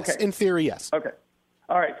yes, okay. In theory, yes. Okay.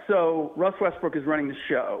 All right, so Russ Westbrook is running the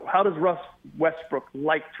show. How does Russ Westbrook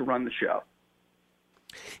like to run the show?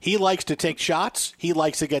 He likes to take shots. He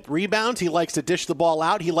likes to get rebounds. He likes to dish the ball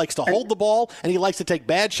out. He likes to hold the ball, and he likes to take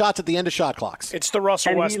bad shots at the end of shot clocks. It's the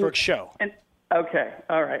Russell Westbrook show. Okay,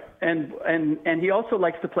 all right. And he also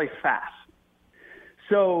likes to play fast.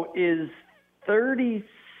 So is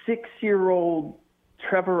 36-year-old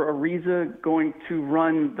Trevor Ariza going to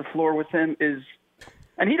run the floor with him?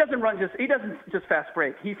 And he doesn't just fast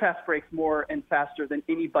break. He fast breaks more and faster than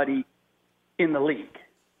anybody in the league.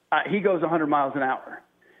 He goes 100 miles an hour.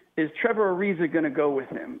 Is Trevor Ariza going to go with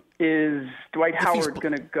him? Is Dwight Howard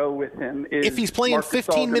going to go with him? If he's playing Marc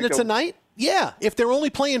 15 minutes a night, yeah. If they're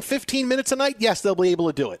only playing 15 minutes a night, yes, they'll be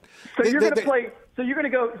able to do it. So you're going to play. So you're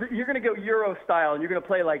going to go Euro style, and you're going to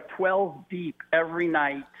play like 12 deep every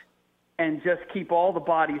night, and just keep all the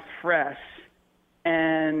bodies fresh.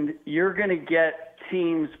 And you're going to get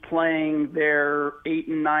teams playing their 8-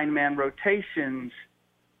 and 9-man rotations,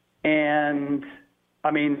 and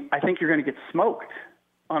I think you're going to get smoked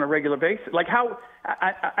on a regular basis. Like how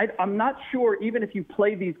I'm not sure, even if you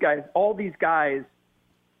play these guys, all these guys,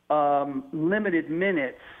 limited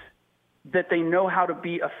minutes, that they know how to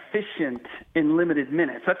be efficient in limited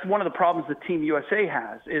minutes. That's one of the problems that Team USA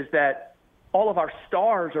has, is that all of our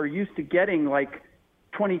stars are used to getting like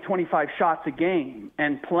 20, 25 shots a game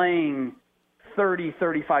and playing 30,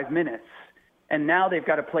 35 minutes. and now they've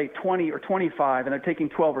got to play 20 or 25, and they're taking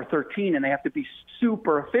 12 or 13, and they have to be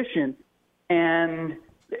super efficient, and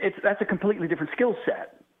that's a completely different skill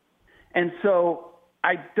set. And so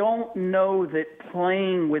I don't know that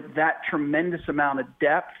playing with that tremendous amount of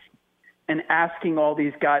depth and asking all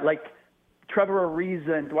these guys like Trevor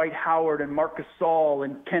Ariza and Dwight Howard and Marc Gasol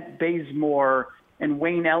and Kent Bazemore and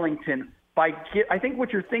Wayne Ellington. I think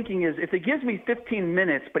what you're thinking is if he gives me 15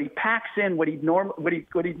 minutes, but he packs in what he'd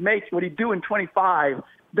do in 25,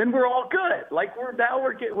 then we're all good. Like we're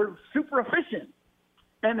super efficient,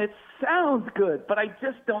 and it sounds good, but I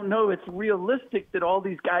just don't know it's realistic that all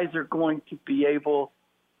these guys are going to be able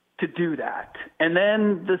to do that. And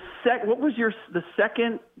then the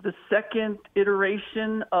second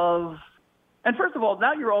iteration of? And first of all,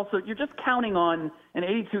 now you're just counting on an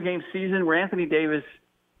 82-game season where Anthony Davis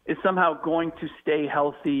is somehow going to stay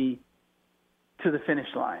healthy to the finish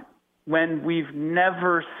line when we've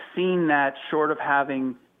never seen that short of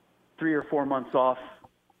having 3 or 4 months off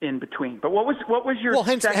in between. But what was your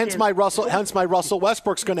hence my Russell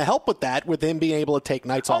Westbrook's going to help with that, with him being able to take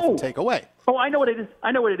nights off and take away. Oh, I know what it is.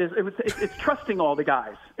 It's trusting all the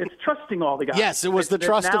guys. It's trusting all the guys. Yes, it was the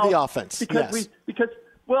trust of the offense.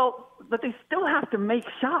 But they still have to make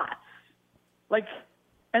shots,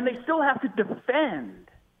 and they still have to defend.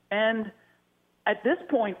 And at this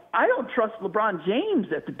point, I don't trust LeBron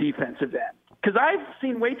James at the defensive end because I've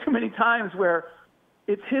seen way too many times where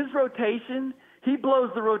it's his rotation, he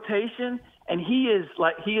blows the rotation, and he is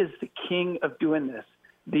the king of doing this.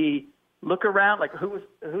 The look around, like who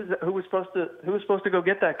was supposed to go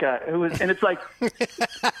get that guy? And it's like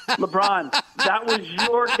LeBron, that was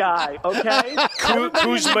your guy, okay?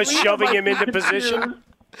 Kuzma shoving him into position.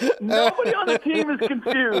 Nobody on the team is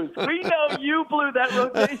confused. We know you blew that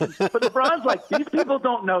rotation. But LeBron's like, these people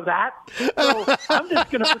don't know that. So I'm just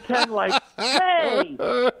going to pretend like, hey,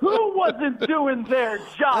 who wasn't doing their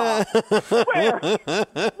job? Where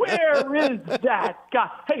is that guy?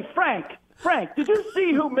 Hey, Frank, did you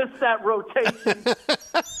see who missed that rotation?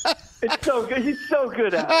 It's so good. He's so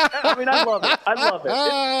good at it. I mean, I love it.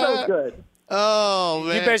 It's so good. Oh,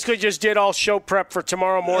 man. He basically just did all show prep for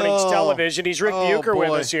tomorrow morning's television. He's Rick Bucher with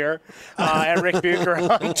us here at Rick Bucher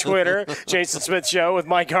on Twitter. Jason Smith Show with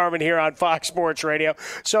Mike Harmon here on Fox Sports Radio.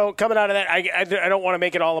 So coming out of that, I don't want to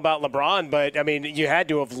make it all about LeBron, but, I mean, you had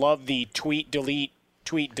to have loved the tweet delete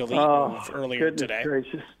move earlier today.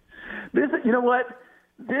 Gracious. You know what?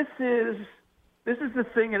 This is the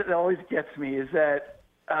thing that always gets me is that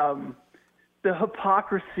the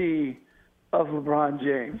hypocrisy of LeBron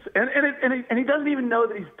James, and he doesn't even know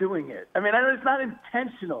that he's doing it. I mean, I know it's not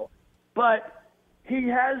intentional, but he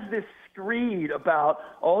has this screed about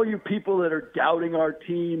all you people that are doubting our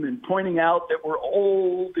team and pointing out that we're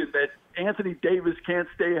old and that Anthony Davis can't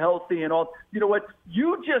stay healthy and all. You know what?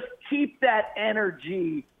 You just keep that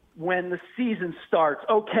energy when the season starts,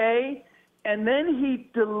 okay? And then he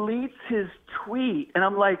deletes his tweet, and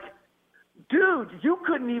I'm like, dude, you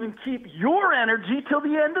couldn't even keep your energy till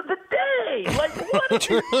the end of the day. Like, what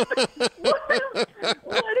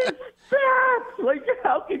is that? Like,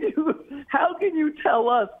 how can you tell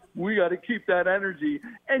us we got to keep that energy?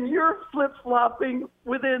 And you're flip-flopping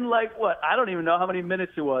within, like, what? I don't even know how many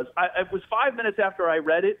minutes it was. It was 5 minutes after I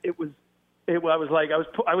read it. I was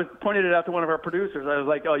pointing it out to one of our producers. I was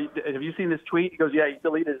like, "Oh, have you seen this tweet?" He goes, "Yeah, he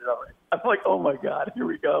deleted it already." I'm like, "Oh my God, here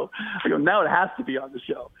we go." I go, "Now it has to be on the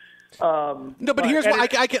show." No, but here's what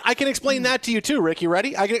I can explain that to you too, Rick. You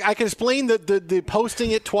ready? I can explain the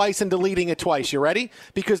posting it twice and deleting it twice. You ready?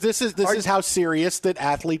 Because this is how serious that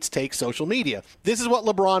athletes take social media. This is what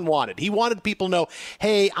LeBron wanted. He wanted people to know,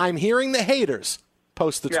 hey, I'm hearing the haters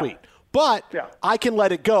post the tweet. But I can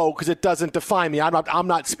let it go because it doesn't define me. I'm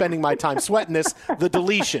not spending my time sweating this, the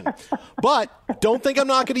deletion. But don't think I'm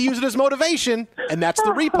not going to use it as motivation, and that's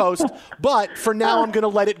the repost. But for now, I'm going to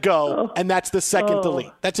let it go, and that's the second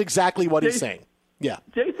delete. That's exactly what he's saying. Yeah.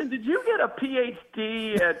 Jason, did you get a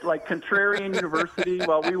PhD at, like, Contrarian University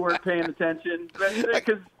while we weren't paying attention?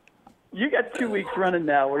 Because you got 2 weeks running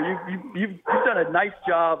now where you've done a nice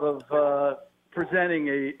job of presenting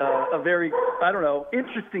a very, I don't know,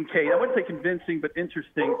 interesting case. I wouldn't say convincing, but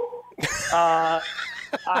interesting.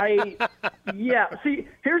 See,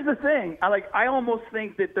 here's the thing. I almost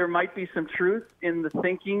think that there might be some truth in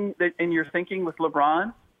in your thinking with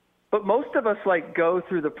LeBron, but most of us go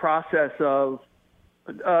through the process of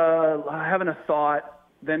having a thought,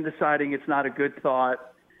 then deciding it's not a good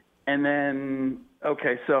thought, and then,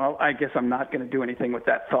 okay, so I guess I'm not going to do anything with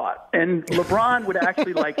that thought. And LeBron would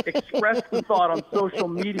actually express the thought on social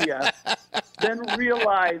media, then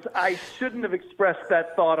realize I shouldn't have expressed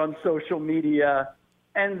that thought on social media,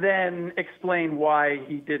 and then explain why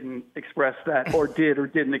he didn't express that or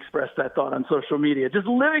didn't express that thought on social media. Just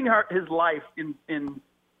living his life in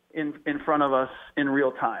front of us in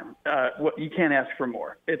real time. You can't ask for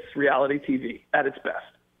more. It's reality TV at its best.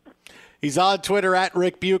 He's on Twitter at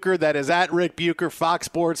Rick Bucher. That is at Rick Bucher, Fox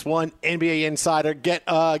Sports 1 NBA Insider. Get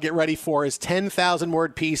ready for his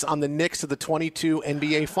 10,000-word piece on the Knicks to the 22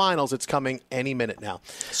 NBA Finals. It's coming any minute now.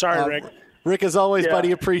 Sorry, Rick. Rick, as always,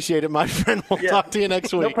 buddy, appreciate it, my friend. We'll talk to you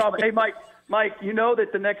next week. No problem. Hey, Mike, you know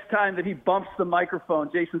that the next time that he bumps the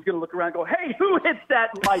microphone, Jason's going to look around and go, hey, who hit that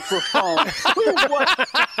microphone? who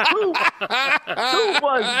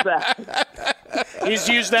was that? He's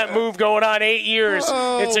used that move going on 8 years.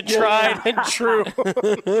 It's a tried and true.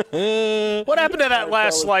 What happened to that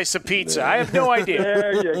last slice of pizza? I have no idea.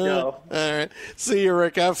 There you go. All right. See you,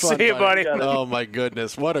 Rick. Have fun. See you, buddy. Oh, my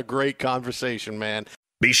goodness. What a great conversation, man.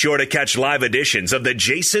 Be sure to catch live editions of The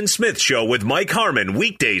Jason Smith Show with Mike Harmon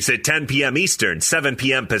weekdays at 10 p.m. Eastern, 7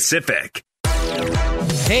 p.m. Pacific.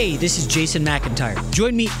 Hey, this is Jason McIntyre.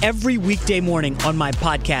 Join me every weekday morning on my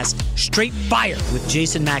podcast, Straight Fire with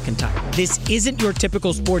Jason McIntyre. This isn't your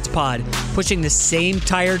typical sports pod pushing the same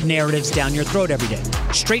tired narratives down your throat every day.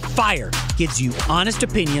 Straight Fire gives you honest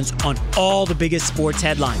opinions on all the biggest sports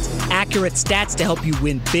headlines, accurate stats to help you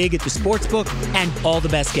win big at the sportsbook, and all the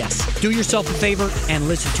best guests. Do yourself a favor and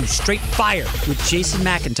listen to Straight Fire with Jason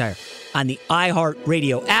McIntyre on the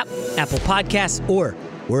iHeartRadio app, Apple Podcasts, or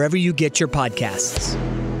wherever you get your podcasts.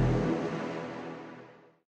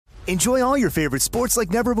 Enjoy all your favorite sports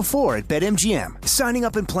like never before at BetMGM. Signing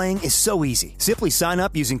up and playing is so easy. Simply sign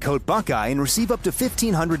up using code Buckeye and receive up to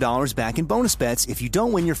 $1,500 back in bonus bets if you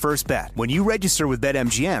don't win your first bet. When you register with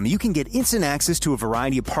BetMGM, you can get instant access to a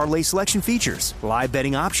variety of parlay selection features, live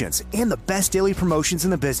betting options, and the best daily promotions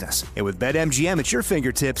in the business. And with BetMGM at your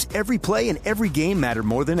fingertips, every play and every game matter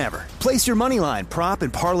more than ever. Place your moneyline, prop,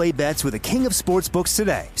 and parlay bets with the king of sportsbooks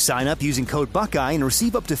today. Sign up using code Buckeye and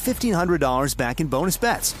receive up to $1,500 back in bonus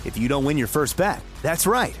bets if you don't win your first bet. That's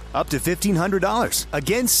right, up to $1,500.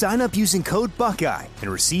 Again, sign up using code Buckeye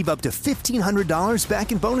and receive up to $1,500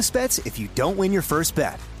 back in bonus bets if you don't win your first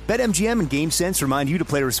bet. BetMGM and GameSense remind you to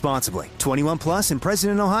play responsibly. 21 plus and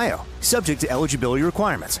present in Ohio. Subject to eligibility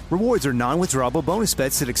requirements. Rewards are non-withdrawable bonus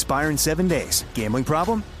bets that expire in 7 days. Gambling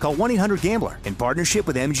problem? Call 1-800-GAMBLER in partnership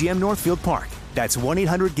with MGM Northfield Park. That's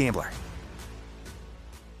 1-800-GAMBLER.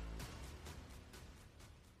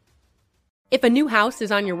 If a new house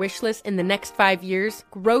is on your wish list in the next 5 years,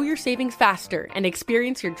 grow your savings faster and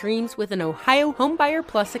experience your dreams with an Ohio Homebuyer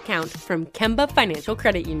Plus account from Kemba Financial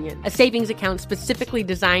Credit Union. A savings account specifically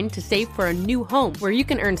designed to save for a new home where you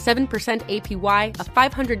can earn 7% APY, a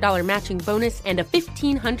 $500 matching bonus, and a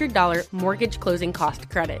 $1,500 mortgage closing cost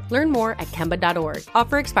credit. Learn more at Kemba.org.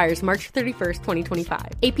 Offer expires March 31st, 2025.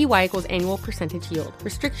 APY equals annual percentage yield.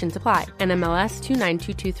 Restrictions apply. NMLS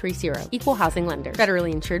 292230. Equal housing lender.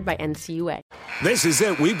 Federally insured by NCUA. This is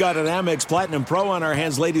it. We've got an Amex Platinum Pro on our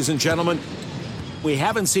hands, ladies and gentlemen. We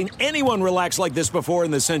haven't seen anyone relax like this before in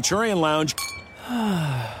the Centurion Lounge.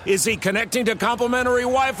 Is he connecting to complimentary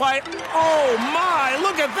Wi-Fi? Oh, my!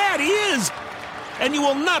 Look at that! He is! And you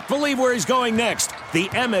will not believe where he's going next. The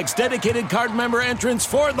Amex dedicated card member entrance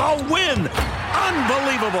for the win!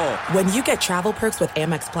 Unbelievable! When you get travel perks with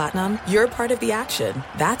Amex Platinum, you're part of the action.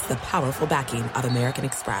 That's the powerful backing of American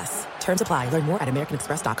Express. Terms apply. Learn more at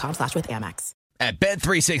americanexpress.com/withAmex. At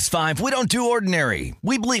Bet365, we don't do ordinary.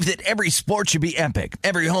 We believe that every sport should be epic.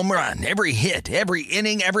 Every home run, every hit, every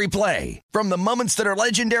inning, every play. From the moments that are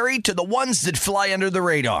legendary to the ones that fly under the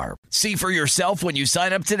radar. See for yourself when you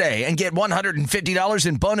sign up today and get $150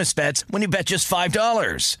 in bonus bets when you bet just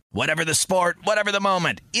 $5. Whatever the sport, whatever the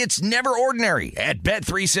moment, it's never ordinary at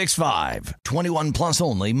Bet365. 21 plus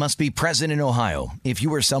only. Must be present in Ohio. If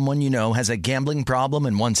you or someone you know has a gambling problem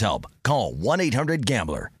and wants help, call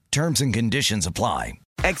 1-800-GAMBLER. Terms and conditions apply.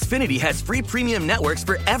 Xfinity has free premium networks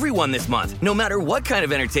for everyone this month, no matter what kind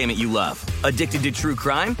of entertainment you love. Addicted to true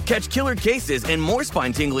crime? Catch killer cases and more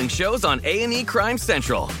spine-tingling shows on A&E Crime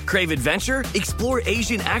Central. Crave adventure? Explore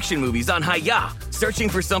Asian action movies on Hi-YAH. Searching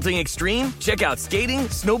for something extreme? Check out skating,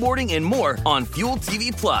 snowboarding, and more on Fuel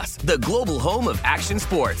TV Plus, the global home of action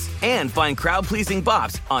sports. And find crowd-pleasing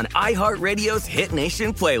bops on iHeartRadio's Hit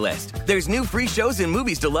Nation playlist. There's new free shows and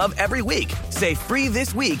movies to love every week. Say free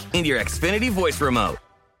this week in your Xfinity voice remote.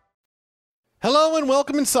 Hello and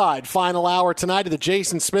welcome inside. Final hour tonight of the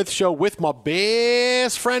Jason Smith Show with my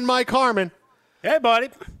best friend Mike Harmon. Hey,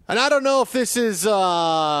 buddy. And I don't know if this is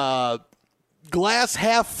glass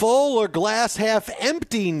half full or glass half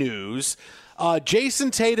empty news,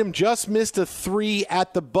 Jason Tatum just missed a 3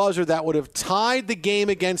 at the buzzer that would have tied the game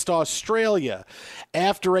against Australia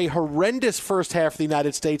after a horrendous first half for the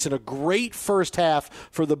United States and a great first half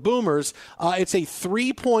for the Boomers. It's a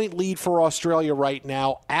 3-point lead for Australia right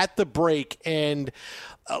now at the break, and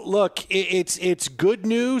look, it's good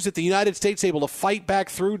news that the United States is able to fight back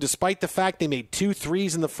through despite the fact they made 2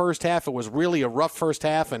 threes in the first half. It was really a rough first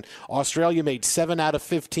half, and Australia made 7 out of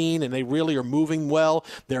 15, and they really are moving well.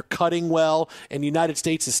 They're cutting well, and the United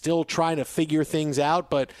States is still trying to figure things out.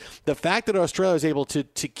 But the fact that Australia is able to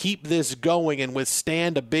keep this going and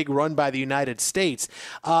withstand a big run by the United States,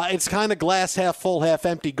 it's kind of glass half full, half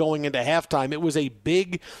empty going into halftime. It was a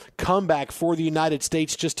big comeback for the United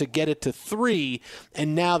States just to get it to 3,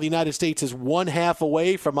 and now the United States is 1 half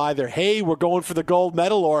away from either, hey, we're going for the gold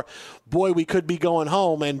medal, or boy, we could be going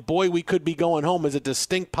home. And boy, we could be going home is a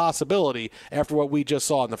distinct possibility after what we just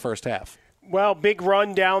saw in the first half. Well, big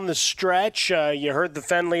run down the stretch. You heard the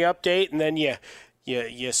Fenley update, and then you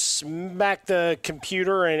smack the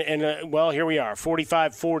computer, and well, here we are,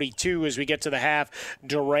 45-42 as we get to the half.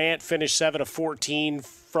 Durant finished 7 of 14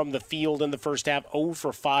 from the field in the first half, 0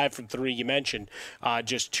 for 5 from 3. You mentioned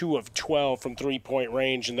just 2 of 12 from three-point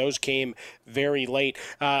range, and those came very late.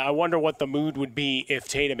 I wonder what the mood would be if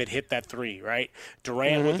Tatum had hit that 3, right?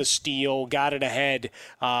 Durant with a steal, got it ahead,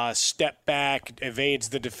 stepped back, evades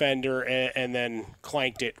the defender, and then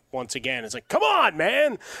clanked it once again. It's like, come on,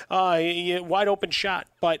 man! Wide open shot.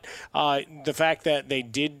 But the fact that they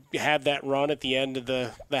did have that run at the end of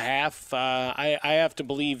the half, I have to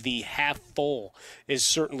believe the half full is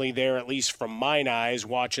certainly there, at least from mine eyes,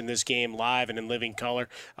 watching this game live and in living color.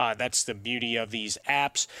 That's the beauty of these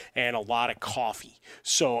apps, and a lot of coffee.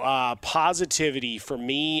 So positivity for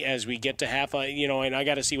me as we get to half, and I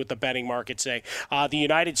got to see what the betting markets say. The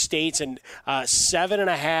United States and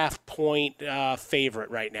 7.5 point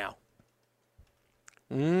favorite right now.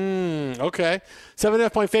 Okay.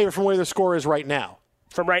 7.5 point favorite from where the score is right now.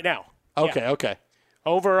 From right now. Okay, yeah. Okay.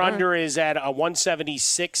 Over-under is at a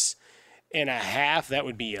 176.5. That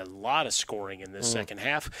would be a lot of scoring in this second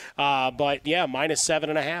half. But, yeah, minus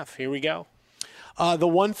 7.5. Here we go. The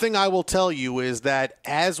one thing I will tell you is that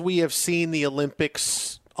as we have seen the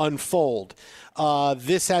Olympics unfold,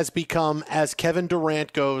 this has become, as Kevin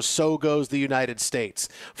Durant goes, so goes the United States.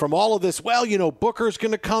 From all of this, Booker's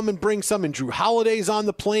going to come and bring some, and Drew Holiday's on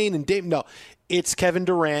the plane, and Dave. No, it's Kevin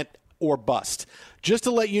Durant or bust. Just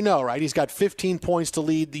to let you know, right, he's got 15 points to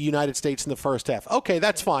lead the United States in the first half. Okay,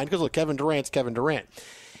 that's fine, because look, Kevin Durant's Kevin Durant.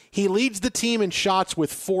 He leads the team in shots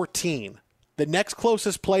with 14. The next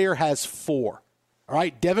closest player has 4. All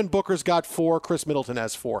right, Devin Booker's got 4. Chris Middleton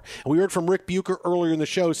has 4. And we heard from Rick Bucher earlier in the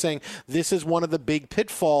show saying this is one of the big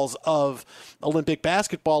pitfalls of Olympic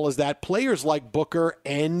basketball is that players like Booker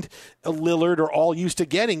and Lillard are all used to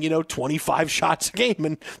getting, 25 shots a game,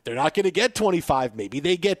 and they're not going to get 25. Maybe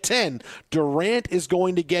they get 10. Durant is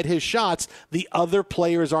going to get his shots. The other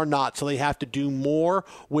players are not, so they have to do more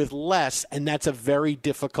with less, and that's a very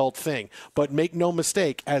difficult thing. But make no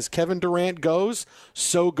mistake, as Kevin Durant goes,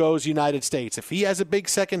 so goes United States. If he has a big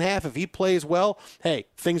second half, if he plays well, hey,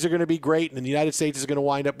 things are going to be great, and the United States is going to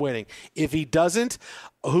wind up winning. If he doesn't,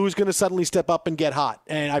 who's going to suddenly step up and get hot?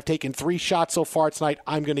 And I've taken 3 shots so far tonight.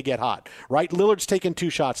 I'm going to get hot, right? Lillard's taken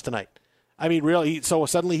 2 shots tonight. I mean, really, so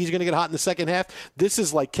suddenly he's going to get hot in the second half. This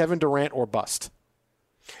is like Kevin Durant or bust.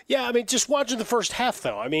 Yeah, I mean, just watching the first half,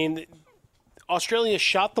 though. I mean, Australia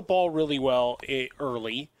shot the ball really well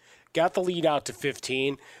early, got the lead out to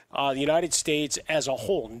 15. The United States as a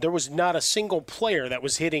whole, there was not a single player that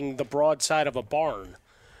was hitting the broadside of a barn,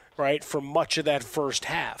 right, for much of that first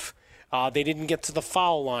half. They didn't get to the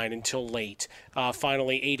foul line until late.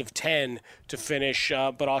 Finally, 8 of 10 to finish,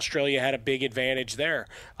 but Australia had a big advantage there.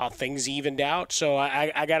 Things evened out, so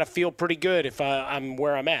I got to feel pretty good if I'm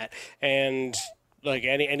where I'm at. And like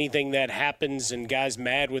anything that happens and guys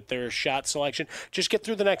mad with their shot selection, just get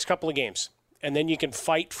through the next couple of games. And then you can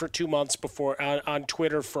fight for 2 months before on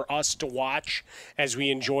Twitter for us to watch as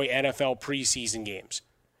we enjoy NFL preseason games.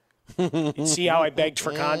 See how I begged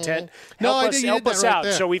for content? Help us out.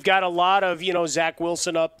 So we've got a lot of, Zach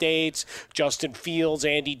Wilson updates, Justin Fields,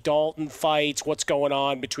 Andy Dalton fights, what's going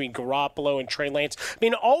on between Garoppolo and Trey Lance. I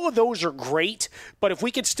mean, all of those are great, but if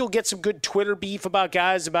we could still get some good Twitter beef about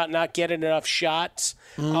guys about not getting enough shots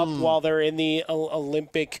up while they're in the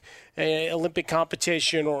Olympic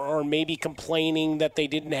competition, or maybe complaining that they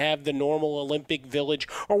didn't have the normal Olympic village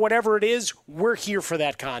or whatever it is, we're here for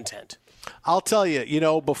that content. I'll tell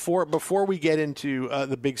you, before we get into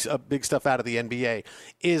the big stuff out of the NBA,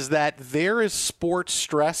 is that there is sports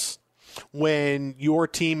stress when your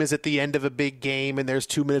team is at the end of a big game and there's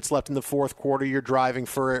 2 minutes left in the fourth quarter, you're driving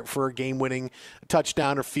for a game-winning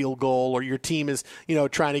touchdown or field goal, or your team is,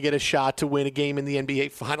 trying to get a shot to win a game in the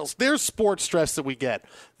NBA Finals. There's sports stress that we get.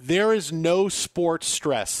 There is no sports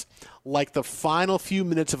stress like the final few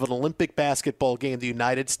minutes of an Olympic basketball game the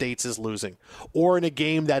United States is losing, or in a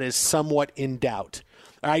game that is somewhat in doubt.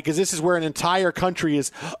 All right, because this is where an entire country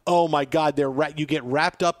is, oh, my God, you get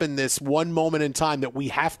wrapped up in this one moment in time that we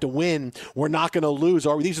have to win. We're not going to lose.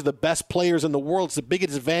 Or these are the best players in the world. It's the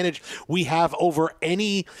biggest advantage we have over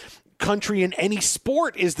any country in any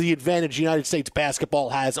sport is the advantage the United States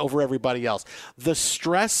basketball has over everybody else. The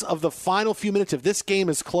stress of the final few minutes, if this game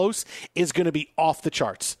is close, is going to be off the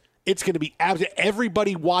charts. It's going to be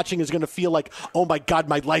everybody watching is going to feel like, oh my God,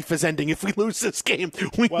 my life is ending. If we lose this game,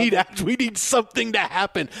 we need something to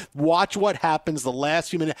happen. Watch what happens the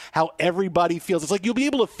last few minutes, how everybody feels. It's like you'll be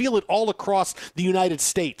able to feel it all across the United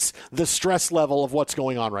States, the stress level of what's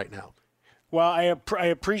going on right now. Well, I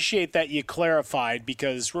appreciate that you clarified,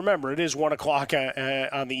 because remember, it is 1 o'clock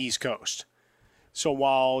on the East Coast. So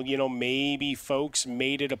while, maybe folks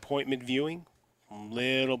made it appointment viewing,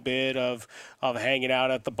 little bit of hanging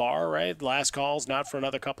out at the bar, right? Last call's not for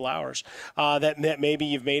another couple hours. That maybe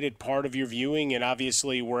you've made it part of your viewing, and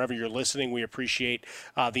obviously wherever you're listening, we appreciate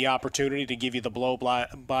the opportunity to give you the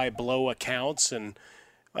blow-by-blow accounts and,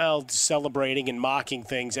 well, celebrating and mocking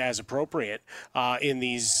things as appropriate in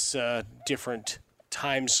these different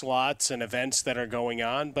time slots and events that are going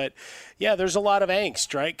on. But yeah, there's a lot of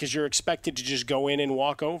angst, right? Because you're expected to just go in and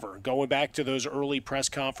walk over. Going back to those early press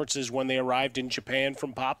conferences when they arrived in Japan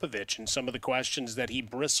from Popovich and some of the questions that he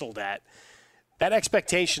bristled at, that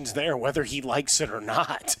expectation's there whether he likes it or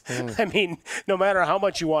not. I mean, no matter how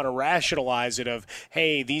much you want to rationalize it of,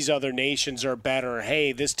 hey, these other nations are better.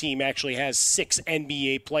 Hey, this team actually has 6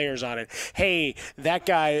 NBA players on it. Hey,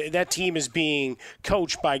 that team is being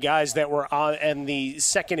coached by guys that were on and the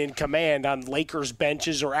second in command on Lakers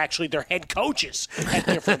benches, or actually their head coaches at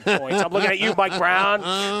different points. I'm looking at you, Mike Brown.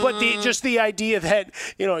 But just the idea that,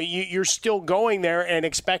 you're still going there and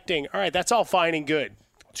expecting, all right, that's all fine and good.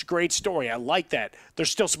 It's a great story. I like that. They're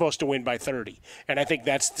still supposed to win by 30. And I think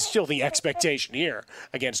that's still the expectation here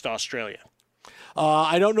against Australia.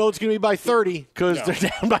 I don't know it's going to be by 30 because they're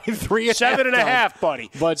down by 3.5. 7.5, buddy.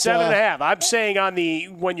 But 7.5. I'm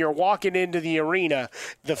saying when you're walking into the arena,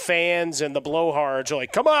 the fans and the blowhards are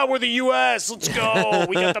like, come on, we're the U.S. Let's go.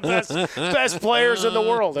 We got the best players in the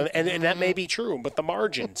world. And that may be true, but the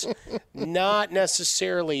margins, not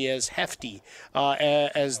necessarily as hefty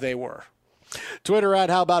as they were. Twitter at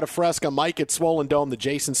How About a Fresca, Mike at Swollen Dome, the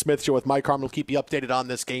Jason Smith Show with Mike Harmon will keep you updated on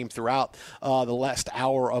this game throughout the last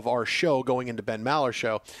hour of our show going into Ben Maller's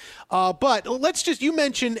show. But let's just, you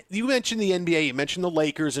mentioned the NBA, you mentioned the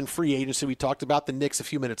Lakers and free agency. We talked about the Knicks a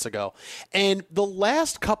few minutes ago. And the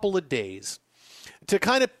last couple of days, to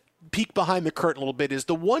kind of peek behind the curtain a little bit, is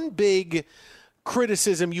the one big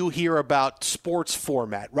criticism you hear about sports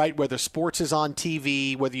format, right? Whether sports is on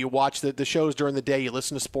TV, whether you watch the shows during the day, you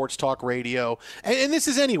listen to sports talk radio, and this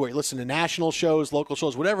is anywhere. You listen to national shows, local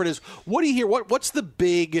shows, whatever it is. What do you hear? What's the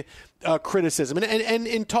big criticism? And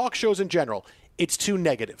in talk shows in general, it's too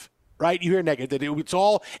negative. Right? You hear negative. It's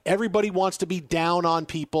all, everybody wants to be down on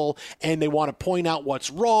people and they want to point out what's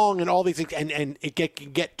wrong and all these things, and it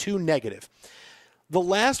can get too negative. The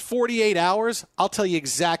last 48 hours, I'll tell you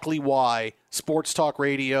exactly why sports talk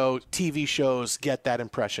radio, TV shows get that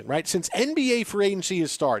impression, right? Since NBA free agency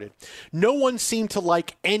has started, no one seemed to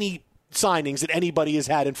like any signings that anybody has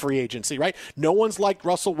had in free agency, right? No one's liked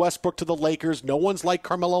Russell Westbrook to the Lakers. No one's liked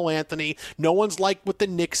Carmelo Anthony. No one's liked what the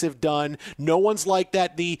Knicks have done. No one's liked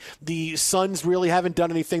that the Suns really haven't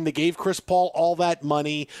done anything. They gave Chris Paul all that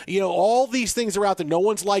money. All these things are out there. No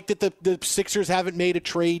one's liked that the Sixers haven't made a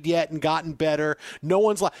trade yet and gotten better.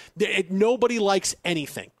 Nobody likes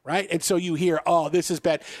anything, right? And so you hear, oh, this is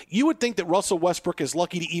bad. You would think that Russell Westbrook is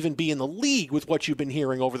lucky to even be in the league with what you've been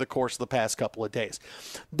hearing over the course of the past couple of days.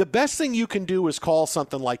 The best thing you can do is call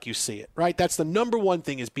something like you see it, right? That's the number one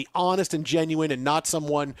thing, is be honest and genuine and not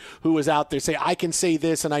someone who is out there say, I can say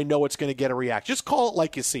this and I know it's going to get a reaction. Just call it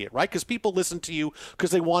like you see it, right? Because people listen to you because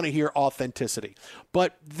they want to hear authenticity.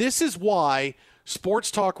 But this is why sports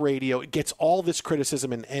talk radio gets all this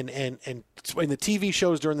criticism and in the TV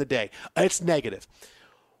shows during the day. It's negative.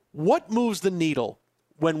 What moves the needle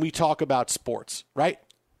when we talk about sports, right?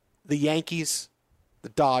 The Yankees, the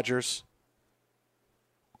Dodgers,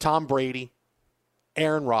 Tom Brady,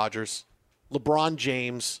 Aaron Rodgers, LeBron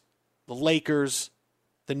James, the Lakers,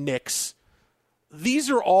 the Knicks. These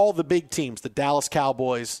are all the big teams, the Dallas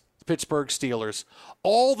Cowboys, the Pittsburgh Steelers,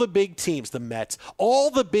 all the big teams, the Mets, all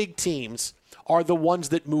the big teams are the ones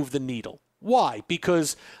that move the needle. Why?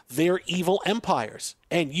 Because they're evil empires.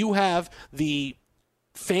 And you have the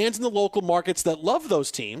fans in the local markets that love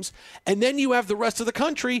those teams, and then you have the rest of the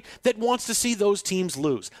country that wants to see those teams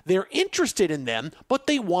lose. They're interested in them, but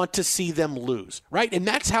they want to see them lose, right? And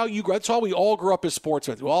that's how we all grew up as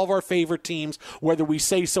sportsmen, through all of our favorite teams, whether we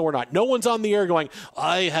say so or not. No one's on the air going,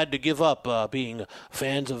 I had to give up being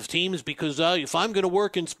fans of teams because if I'm going to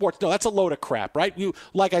work in sports. No, that's a load of crap, right?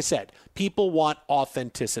 Like I said, people want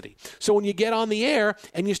authenticity. So when you get on the air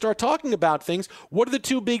and you start talking about things, what are the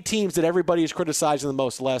two big teams that everybody is criticizing the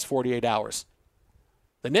most the last 48 hours?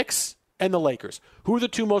 The Knicks and the Lakers. Who are the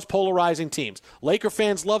two most polarizing teams? Laker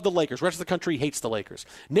fans love the Lakers. Rest of the country hates the Lakers.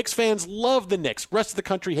 Knicks fans love the Knicks. Rest of the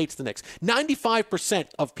country hates the Knicks. 95%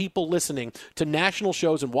 of people listening to national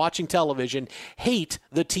shows and watching television hate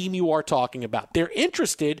the team you are talking about. They're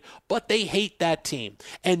interested, but they hate that team.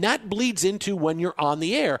 And that bleeds into when you're on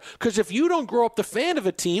the air. Because if you don't grow up the fan of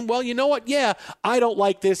a team, well, you know what? Yeah, I don't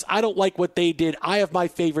like this. I don't like what they did. I have my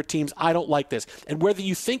favorite teams. I don't like this. And whether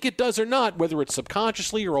you think it does or not, whether it's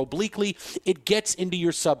subconsciously or obliquely, it gets into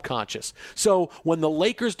your subconscious. So when the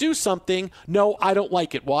Lakers do something, no, I don't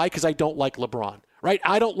like it. Why? Because I don't like LeBron. Right?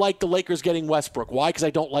 I don't like the Lakers getting Westbrook. Why? Because I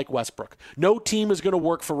don't like Westbrook. No team is going to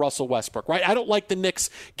work for Russell Westbrook. Right? I don't like the Knicks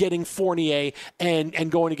getting Fournier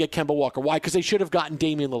and going to get Kemba Walker. Why? Because they should have gotten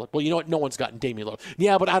Damian Lillard. Well, you know what? No one's gotten Damian Lillard.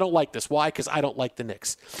 Yeah, but I don't like this. Why? Because I don't like the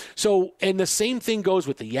Knicks. So, and the same thing goes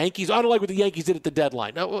with the Yankees. I don't like what the Yankees did at the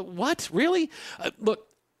deadline. What? Really? Look,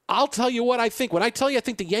 I'll tell you what I think. When I tell you I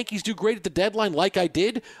think the Yankees do great at the deadline like I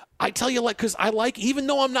did, I tell you because I like, even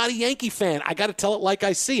though I'm not a Yankee fan, I got to tell it like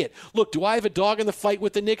I see it. Look, do I have a dog in the fight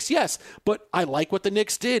with the Knicks? Yes, but I like what the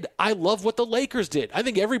Knicks did. I love what the Lakers did. I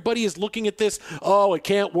think everybody is looking at this, oh, it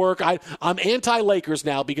can't work. I'm anti-Lakers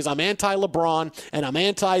now because I'm anti-LeBron and I'm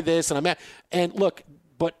anti-this and look,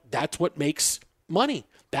 but that's what makes money.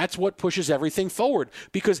 That's what pushes everything forward.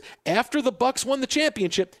 Because after the Bucks won the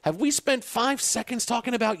championship, have we spent 5 seconds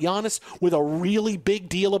talking about Giannis with a really big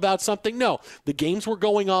deal about something? No. The games were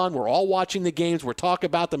going on. We're all watching the games. We're talking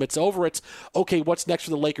about them. It's over. It's, okay, what's next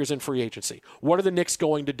for the Lakers in free agency? What are the Knicks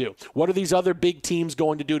going to do? What are these other big teams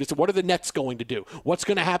going to do? What are the Nets going to do? What's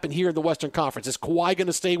going to happen here in the Western Conference? Is Kawhi going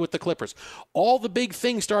to stay with the Clippers? All the big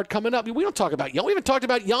things start coming up. We don't talk about Giannis. We haven't talked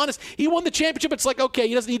about Giannis. He won the championship. It's like, okay,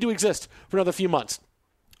 he doesn't need to exist for another few months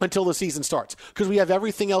until the season starts, because we have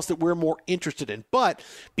everything else that we're more interested in. But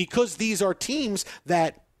because these are teams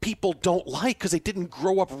that people don't like because they didn't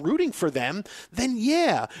grow up rooting for them, then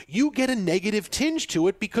yeah, you get a negative tinge to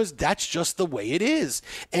it because that's just the way it is.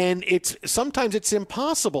 And sometimes it's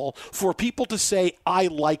impossible for people to say, I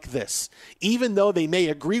like this, even though they may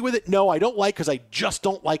agree with it. No, I don't like because I just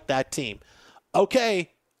don't like that team. Okay.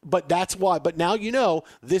 But that's why. But now you know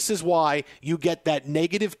this is why you get that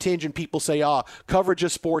negative tinge and people say, coverage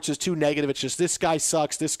of sports is too negative. It's just this guy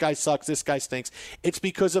sucks, this guy sucks, this guy stinks. It's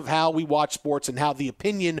because of how we watch sports and how the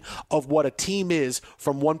opinion of what a team is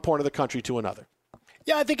from one part of the country to another.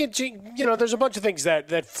 Yeah, I think there's a bunch of things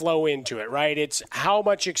that flow into it, right? It's how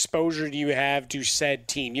much exposure do you have to said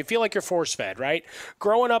team? You feel like you're force-fed, right?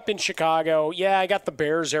 Growing up in Chicago, yeah, I got the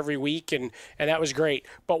Bears every week, and that was great.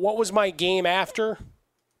 But what was my game after?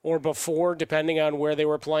 Or before, depending on where they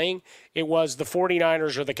were playing, it was the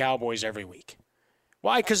 49ers or the Cowboys every week.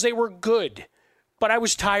 Why? Because they were good. But I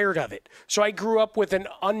was tired of it. So I grew up with an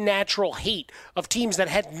unnatural hate of teams that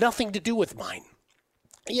had nothing to do with mine.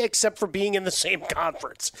 Yeah, except for being in the same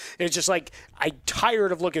conference. It's just like, I'm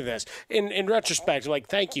tired of looking at this. In retrospect, like,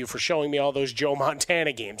 thank you for showing me all those Joe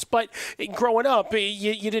Montana games. But growing up,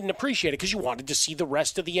 you didn't appreciate it because you wanted to see the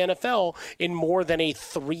rest of the NFL in more than a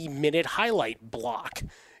 3-minute highlight block.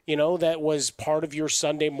 That was part of your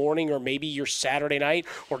Sunday morning or maybe your Saturday night,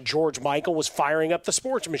 or George Michael was firing up the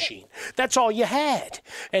sports machine. That's all you had.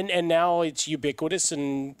 And now it's ubiquitous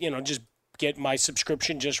and, just get my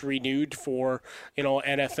subscription just renewed for,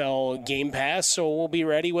 NFL Game Pass. So we'll be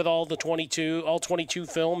ready with all 22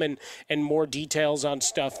 film and more details on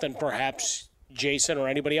stuff than perhaps Jason or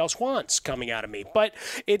anybody else wants coming out of me. But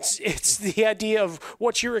it's the idea of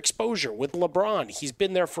what's your exposure with LeBron. He's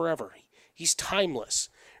been there forever. He's timeless.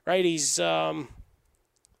 Right, he's, I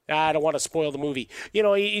don't want to spoil the movie.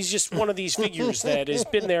 He's just one of these figures that has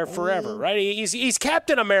been there forever, right? He's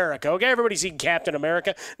Captain America, okay? Everybody's seen Captain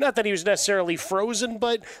America. Not that he was necessarily frozen,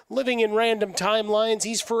 but living in random timelines,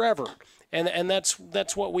 he's forever. And that's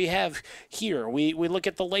what we have here. We look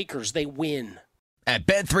at the Lakers, they win. At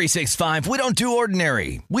Bet365, we don't do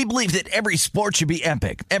ordinary. We believe that every sport should be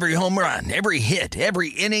epic. Every home run, every hit, every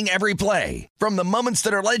inning, every play. From the moments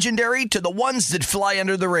that are legendary to the ones that fly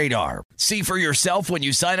under the radar. See for yourself when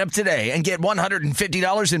you sign up today and get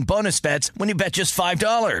 $150 in bonus bets when you bet just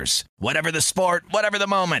 $5. Whatever the sport, whatever the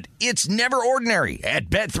moment, it's never ordinary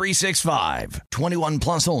at Bet365. 21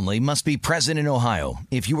 plus only. Must be present in Ohio.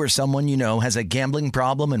 If you or someone you know has a gambling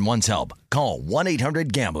problem and wants help, call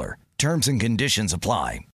 1-800-GAMBLER. Terms and conditions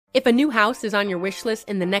apply. If a new house is on your wish list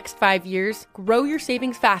in the next 5 years, grow your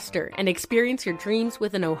savings faster and experience your dreams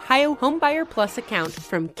with an Ohio Homebuyer Plus account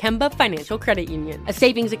from Kemba Financial Credit Union. A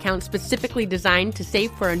savings account specifically designed to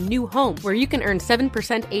save for a new home where you can earn 7%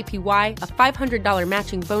 APY, a $500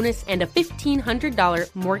 matching bonus, and a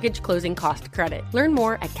 $1,500 mortgage closing cost credit. Learn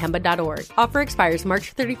more at Kemba.org. Offer expires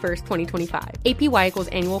March 31st, 2025. APY equals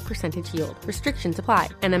annual percentage yield. Restrictions apply.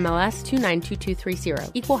 NMLS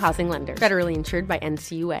 292230. Equal housing lender. Federally insured by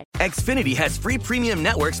NCUA. Xfinity has free premium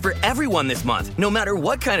networks for everyone this month, no matter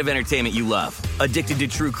what kind of entertainment you love. Addicted to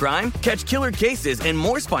true crime? Catch killer cases and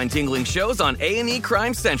more spine-tingling shows on A&E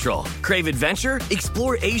Crime Central. Crave adventure?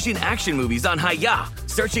 Explore Asian action movies on Hi-Ya.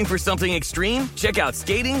 Searching for something extreme? Check out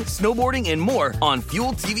skating, snowboarding, and more on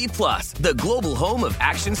Fuel TV Plus, the global home of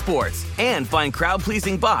action sports. And find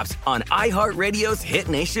crowd-pleasing bops on iHeartRadio's Hit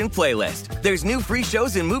Nation playlist. There's new free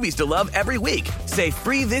shows and movies to love every week. Say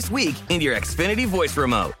free this week in your Xfinity voice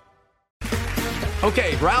remote.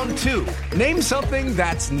 Okay, round two. Name something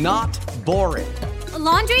that's not boring. A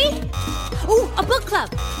laundry? Ooh, a book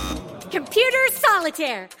club. Computer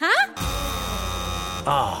solitaire, huh?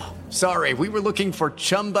 Ah, sorry, we were looking for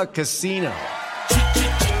Chumba Casino.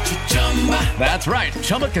 That's right,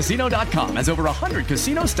 ChumbaCasino.com has over 100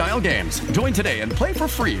 casino-style games. Join today and play for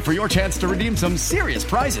free for your chance to redeem some serious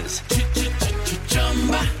prizes.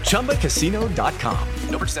 ChumbaCasino.com.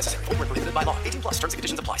 No purchase necessary. Void where prohibited by law. 18 plus. Terms and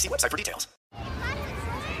conditions apply. See website for details.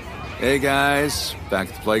 Hey guys, back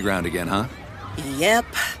at the playground again, huh? Yep.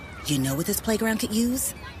 You know what this playground could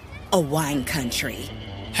use? A wine country.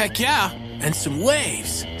 Heck yeah, and some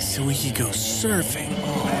waves so we could go surfing.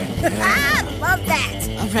 Oh, yeah. Love that.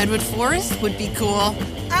 A redwood forest would be cool.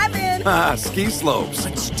 I'm in. Ski slopes.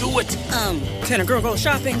 Let's do it. Can a girl go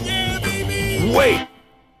shopping? Yeah, baby. Wait.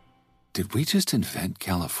 Did we just invent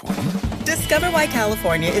California? Discover why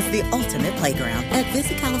California is the ultimate playground at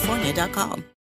visitcalifornia.com.